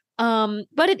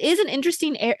 But it is an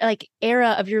interesting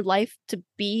era of your life to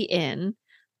be in,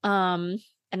 and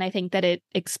I think that it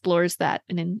explores that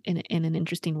in an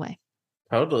interesting way.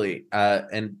 Totally.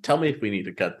 And tell me if we need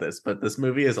to cut this, but this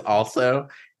movie is also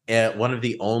one of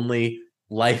the only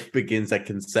life begins at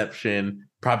conception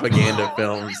propaganda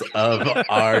films of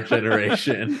our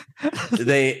generation.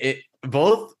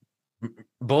 Both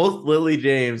Lily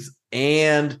James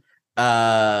and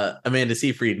Amanda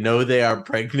Seyfried know they are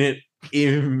pregnant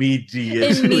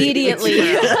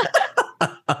immediately.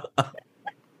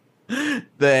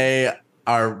 They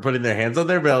are putting their hands on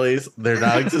their bellies, their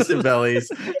non-existent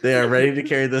bellies. They are ready to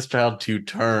carry this child to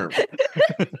term.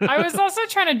 I was also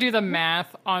trying to do the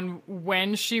math on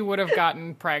when she would have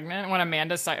gotten pregnant,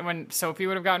 when Sophie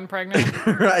would have gotten pregnant.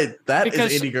 Right. That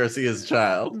Because- is Andy Garcia's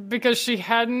child. Because she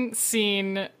hadn't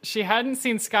seen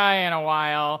Sky in a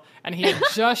while, and he had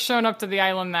just shown up to the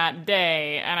island that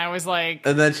day, and I was like,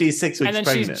 And then she's 6 weeks and then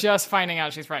pregnant. she's just finding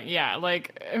out she's pregnant. Yeah,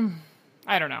 like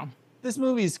I don't know. This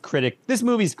movie's critic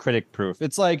proof.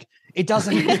 It's like it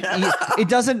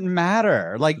doesn't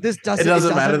matter. Like this doesn't. It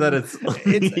doesn't matter that it's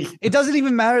it doesn't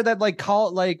even matter that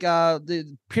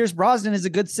Pierce Brosnan is a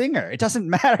good singer. It doesn't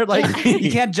matter. Like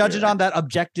you can't judge it on that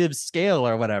objective scale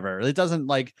or whatever. It doesn't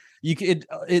like it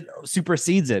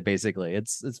supersedes it basically.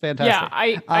 It's fantastic. Yeah,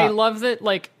 I love that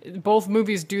like both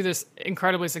movies do this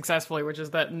incredibly successfully, which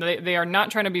is that they are not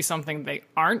trying to be something they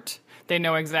aren't. They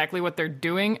know exactly what they're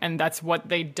doing, and that's what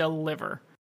they deliver.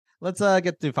 Let's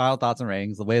get to final thoughts and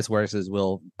ratings. The way this works is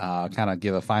we'll kind of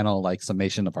give a final like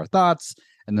summation of our thoughts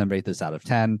and then rate this out of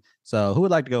 10. So who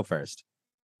would like to go first?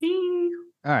 All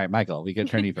right, Michael, we can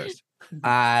turn to you first.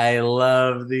 I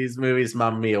love these movies.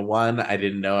 Mamma Mia 1, I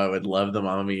didn't know I would love the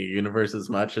Mamma Mia universe as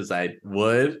much as I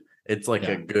would. It's like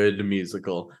a good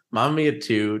musical. Mamma Mia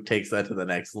 2 takes that to the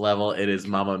next level. It is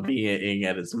Mamma Mia-ing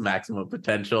at its maximum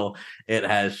potential. It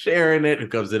has Cher in it, who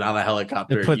comes in on a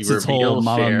helicopter. It puts You its whole reveal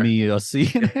Mamma Cher. Mia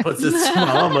scene. It puts its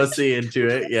Mamma Mia into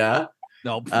it, yeah.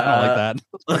 Nope, I don't like that.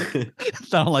 I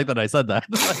don't like that I said that.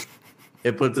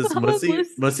 It puts its Mamma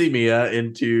Mussy Mia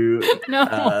into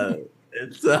No.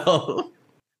 itself.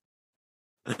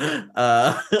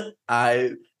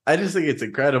 I just think it's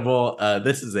incredible.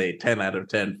 This is a 10 out of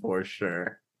 10 for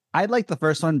sure. I like the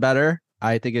first one better.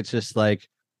 I think it's just like,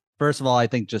 first of all, I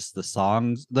think just the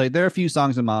songs, like there are a few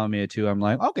songs in Mamma Mia 2. I'm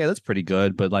like, okay, that's pretty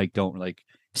good, but like don't like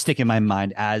stick in my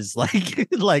mind as like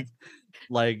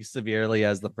like severely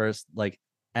as the first, like,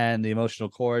 and the emotional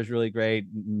core is really great.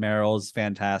 Meryl's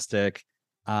fantastic.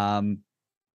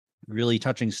 Really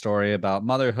touching story about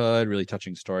motherhood, really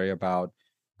touching story about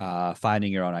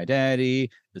finding your own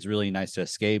identity. It's really nice to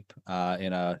escape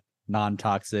in a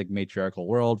non-toxic matriarchal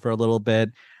world for a little bit.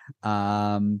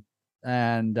 And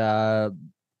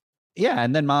yeah,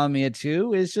 and then Mamma Mia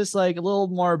 2 is just like a little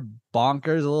more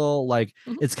bonkers, a little like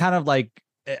it's kind of like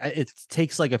it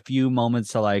takes like a few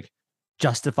moments to like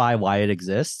justify why it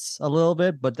exists a little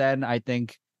bit, but then I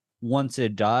think once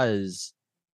it does,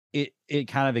 it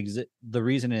kind of the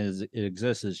reason it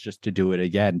exists is just to do it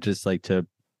again, just like to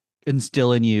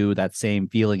instill in you that same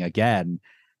feeling again,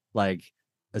 like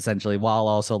essentially, while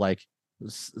also like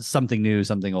something new,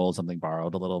 something old, something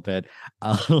borrowed a little bit.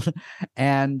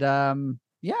 And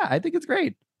yeah, I think it's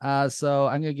great. So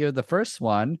I'm gonna give the first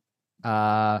one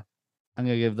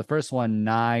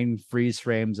 9 freeze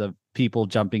frames of people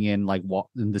jumping in like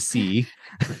in the sea.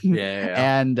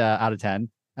 Yeah. And out of 10.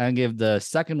 I'm gonna give the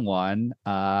second one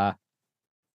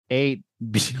 8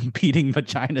 beating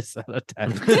vaginas out of 10.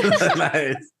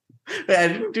 Nice. I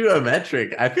didn't do a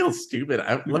metric. I feel stupid.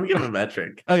 Let me give a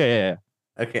metric. Okay, yeah.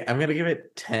 Okay, I'm gonna give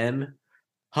it 10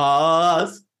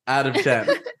 paws out of 10.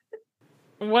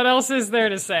 What else is there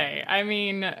to say? I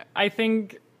mean, I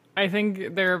think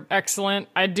they're excellent.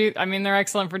 I mean, they're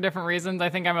excellent for different reasons. I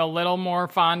think I'm a little more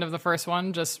fond of the first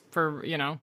one, just for,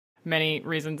 many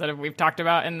reasons that we've talked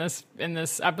about in this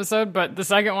episode. But the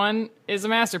second one is a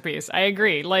masterpiece. I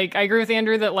agree. Like, I agree with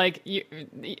Andrew that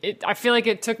I feel like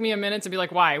it took me a minute to be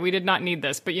like, why? We did not need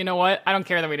this. But you know what? I don't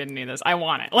care that we didn't need this. I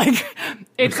want it. Like,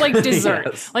 it's like dessert.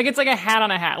 Yes. Like, it's like a hat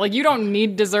on a hat. Like, you don't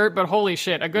need dessert, but holy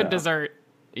shit, a good dessert.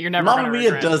 You're never Mamma gonna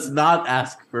Mia regret. does not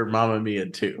ask for Mamma Mia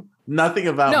 2. Nothing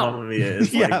about No. Mamma Mia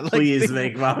is Yeah, like, like, please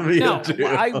make Mamma Mia No, 2.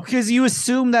 Because you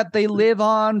assume that they live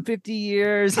on 50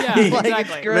 years. Yeah, Like, exactly. it's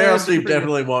great. Meryl Streep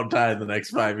definitely won't die in the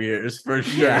next 5 years, for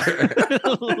sure. Yeah.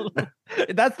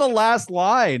 That's the last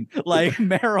line. Like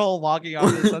Meryl walking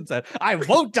on the sunset. I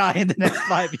won't die in the next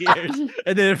 5 years.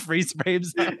 And then it freeze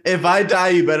frames up. If I die,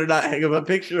 you better not hang up a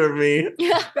picture of me.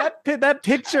 Yeah. That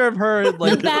picture of her The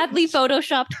like badly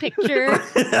photoshopped picture.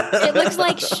 It looks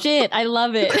like shit. I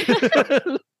love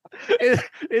it.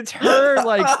 it's her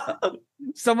like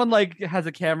someone like has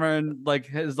a camera and like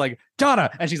is like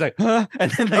Donna and she's like huh? And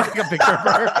then they take a picture of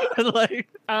her and like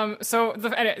So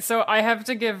I have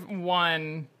to give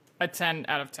one a 10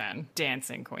 out of 10.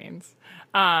 Dancing Queens.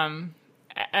 And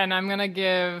I'm gonna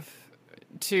give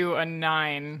 2 a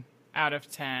 9 out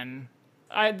of 10.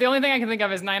 The only thing I can think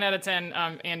of is 9 out of 10.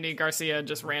 Andy Garcia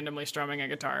just randomly strumming a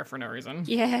guitar for no reason.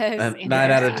 Yes. And Andrew.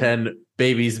 9 out of 10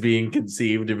 babies being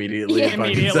conceived immediately. Yeah. Upon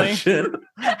Immediately. conception.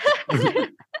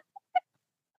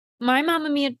 My Mamma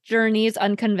Mia journey is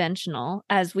unconventional,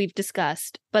 as we've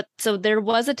discussed. But so there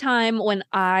was a time when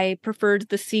I preferred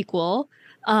the sequel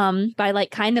by like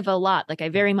kind of a lot. Like I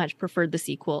very much preferred the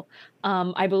sequel.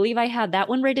 I believe I had that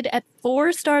one rated at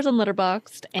 4 stars on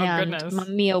Letterboxd and goodness.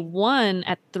 Mamma Mia 1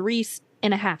 at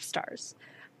 3.5 stars.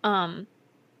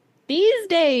 These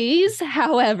days,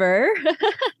 however,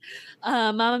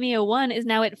 Mamma Mia 1 is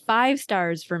now at 5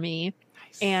 stars for me.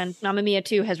 And Mamma Mia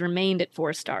 2 has remained at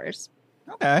 4 stars.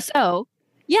 okay. So,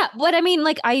 yeah, but I mean,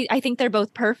 like, I think they're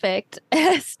both perfect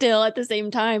still at the same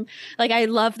time. Like, I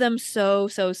love them so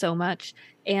much.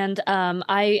 And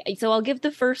so I'll give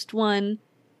the first one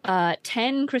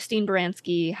 10 Christine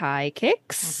Baranski high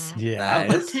kicks. Yeah.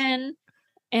 Nice. 10.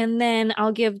 And then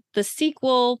I'll give the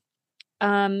sequel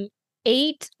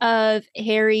 8 of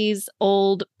Harry's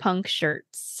old punk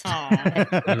shirts.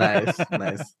 Aw.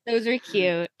 Nice. Those are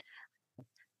cute.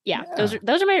 Yeah, those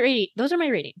are my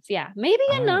ratings. Yeah, maybe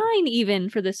a Oh. 9 even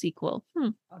for the sequel.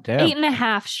 Oh, damn.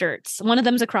 8.5 shirts. One of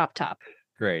them's a crop top.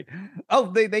 Great.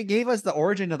 Oh, they gave us the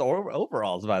origin of the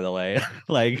overalls, by the way.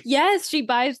 Like, Yes, she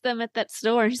buys them at that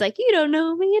store, and she's like, "You don't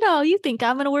know me at all. You think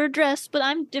I'm gonna wear a dress, but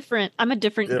I'm different. I'm a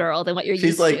different Yeah. girl than what you're She's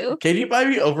used like, to." can you buy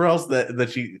me overalls that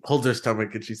she holds her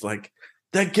stomach and she's like,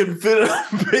 that can fit a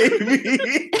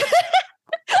baby.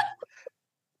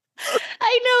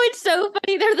 I know, it's so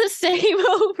funny. They're the same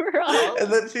overall.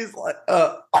 And then she's like,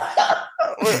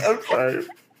 wait, I'm sorry.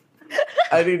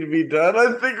 I need to be done.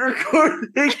 I think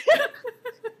recording.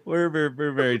 we're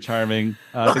very charming.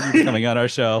 Thank you for coming on our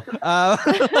show.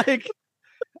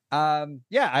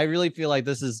 Yeah, I really feel like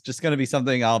this is just going to be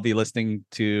something I'll be listening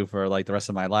to for like the rest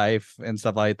of my life and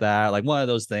stuff like that. Like one of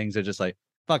those things are just like,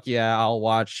 fuck yeah, I'll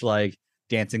watch like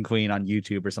Dancing Queen on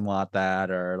YouTube or something like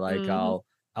that, or like Mhm.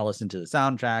 I'll listen to the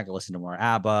soundtrack, I'll listen to more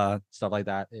ABBA, stuff like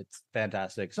that. It's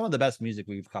fantastic. Some of the best music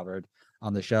we've covered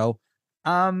on the show.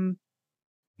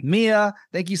 Mia,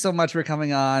 thank you so much for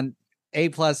coming on. A+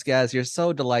 guest, you're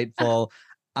so delightful.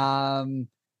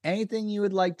 Anything you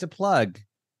would like to plug?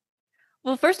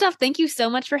 Well, first off, thank you so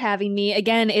much for having me.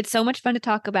 Again, it's so much fun to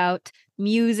talk about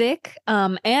music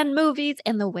and movies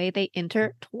and the way they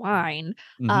intertwine.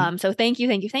 Mhm. So thank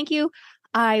you.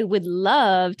 I would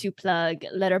love to plug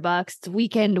Letterboxd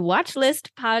Weekend Watch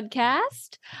List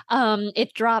podcast.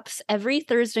 It drops every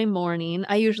Thursday morning.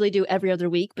 I usually do every other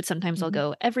week, but sometimes I'll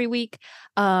go every week.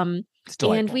 And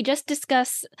we just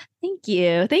discuss. Thank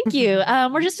you.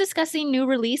 We're just discussing new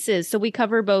releases. So we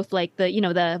cover both like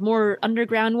the more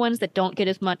underground ones that don't get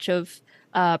as much of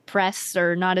press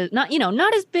or not as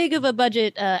big of a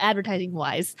budget advertising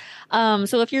wise.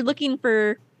 So if you're looking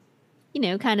for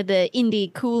kind of the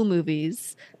indie cool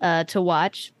movies to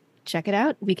watch, check it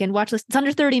out. Weekend Watch List. It's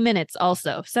under 30 minutes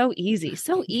also. So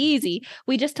easy.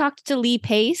 We just talked to Lee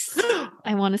Pace,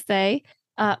 I want to say.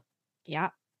 Yeah.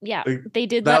 They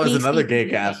did that was another gay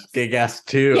gas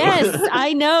too. Yes,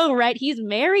 I know, right? He's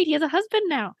married. He has a husband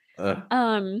now.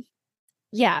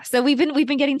 Yeah. So we've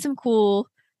been getting some cool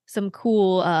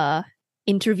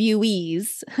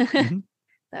interviewees.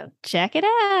 So check it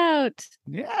out.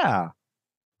 Yeah.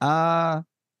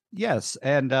 Yes.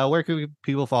 And where can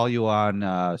people follow you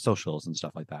on socials and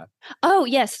stuff like that? Oh,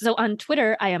 yes. So on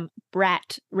Twitter, I am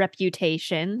Brat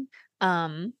Reputation.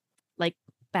 Like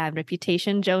bad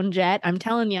reputation, Joan Jett. I'm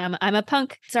telling you, I'm a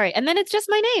punk. Sorry. And then it's just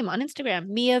my name on Instagram,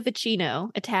 Mia Vicino,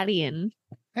 Italian.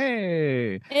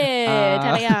 Hey,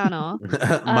 Italiano.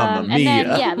 Mamma mia. And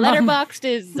then Letterboxd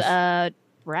is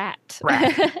Brat.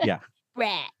 Yeah.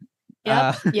 Brat.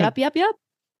 Yep.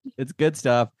 It's good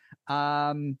stuff.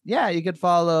 You could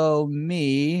follow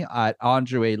me at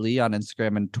Andre Lee on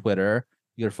Instagram and Twitter.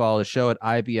 You can follow the show at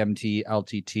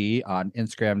IBMTLTT on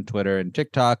Instagram, Twitter, and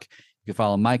TikTok. You can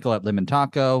follow Michael at Lemon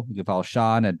Taco. You can follow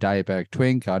Sean at Diabetic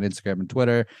Twink on Instagram and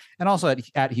Twitter, and also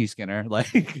at Hugh Skinner.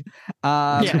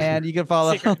 And you can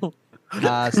follow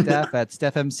Steph at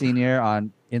Steph M Senior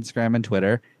on Instagram and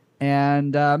Twitter.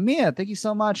 And Mia, thank you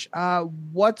so much.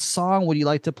 What song would you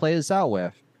like to play this out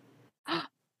with?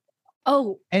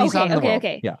 Oh, Any song in the world.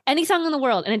 Okay. Yeah. Any song in the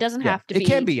world, and it doesn't have to be. It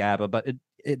can be ABBA, but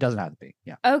it doesn't have to be.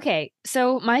 Yeah. Okay,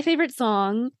 so my favorite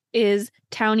song is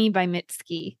 "Townie" by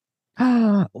Mitski.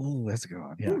 Oh, that's a good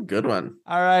one. Yeah. Ooh, good one.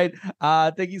 All right.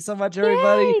 Thank you so much,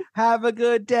 everybody. Yay! Have a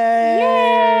good day.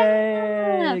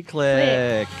 Yeah.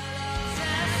 Click.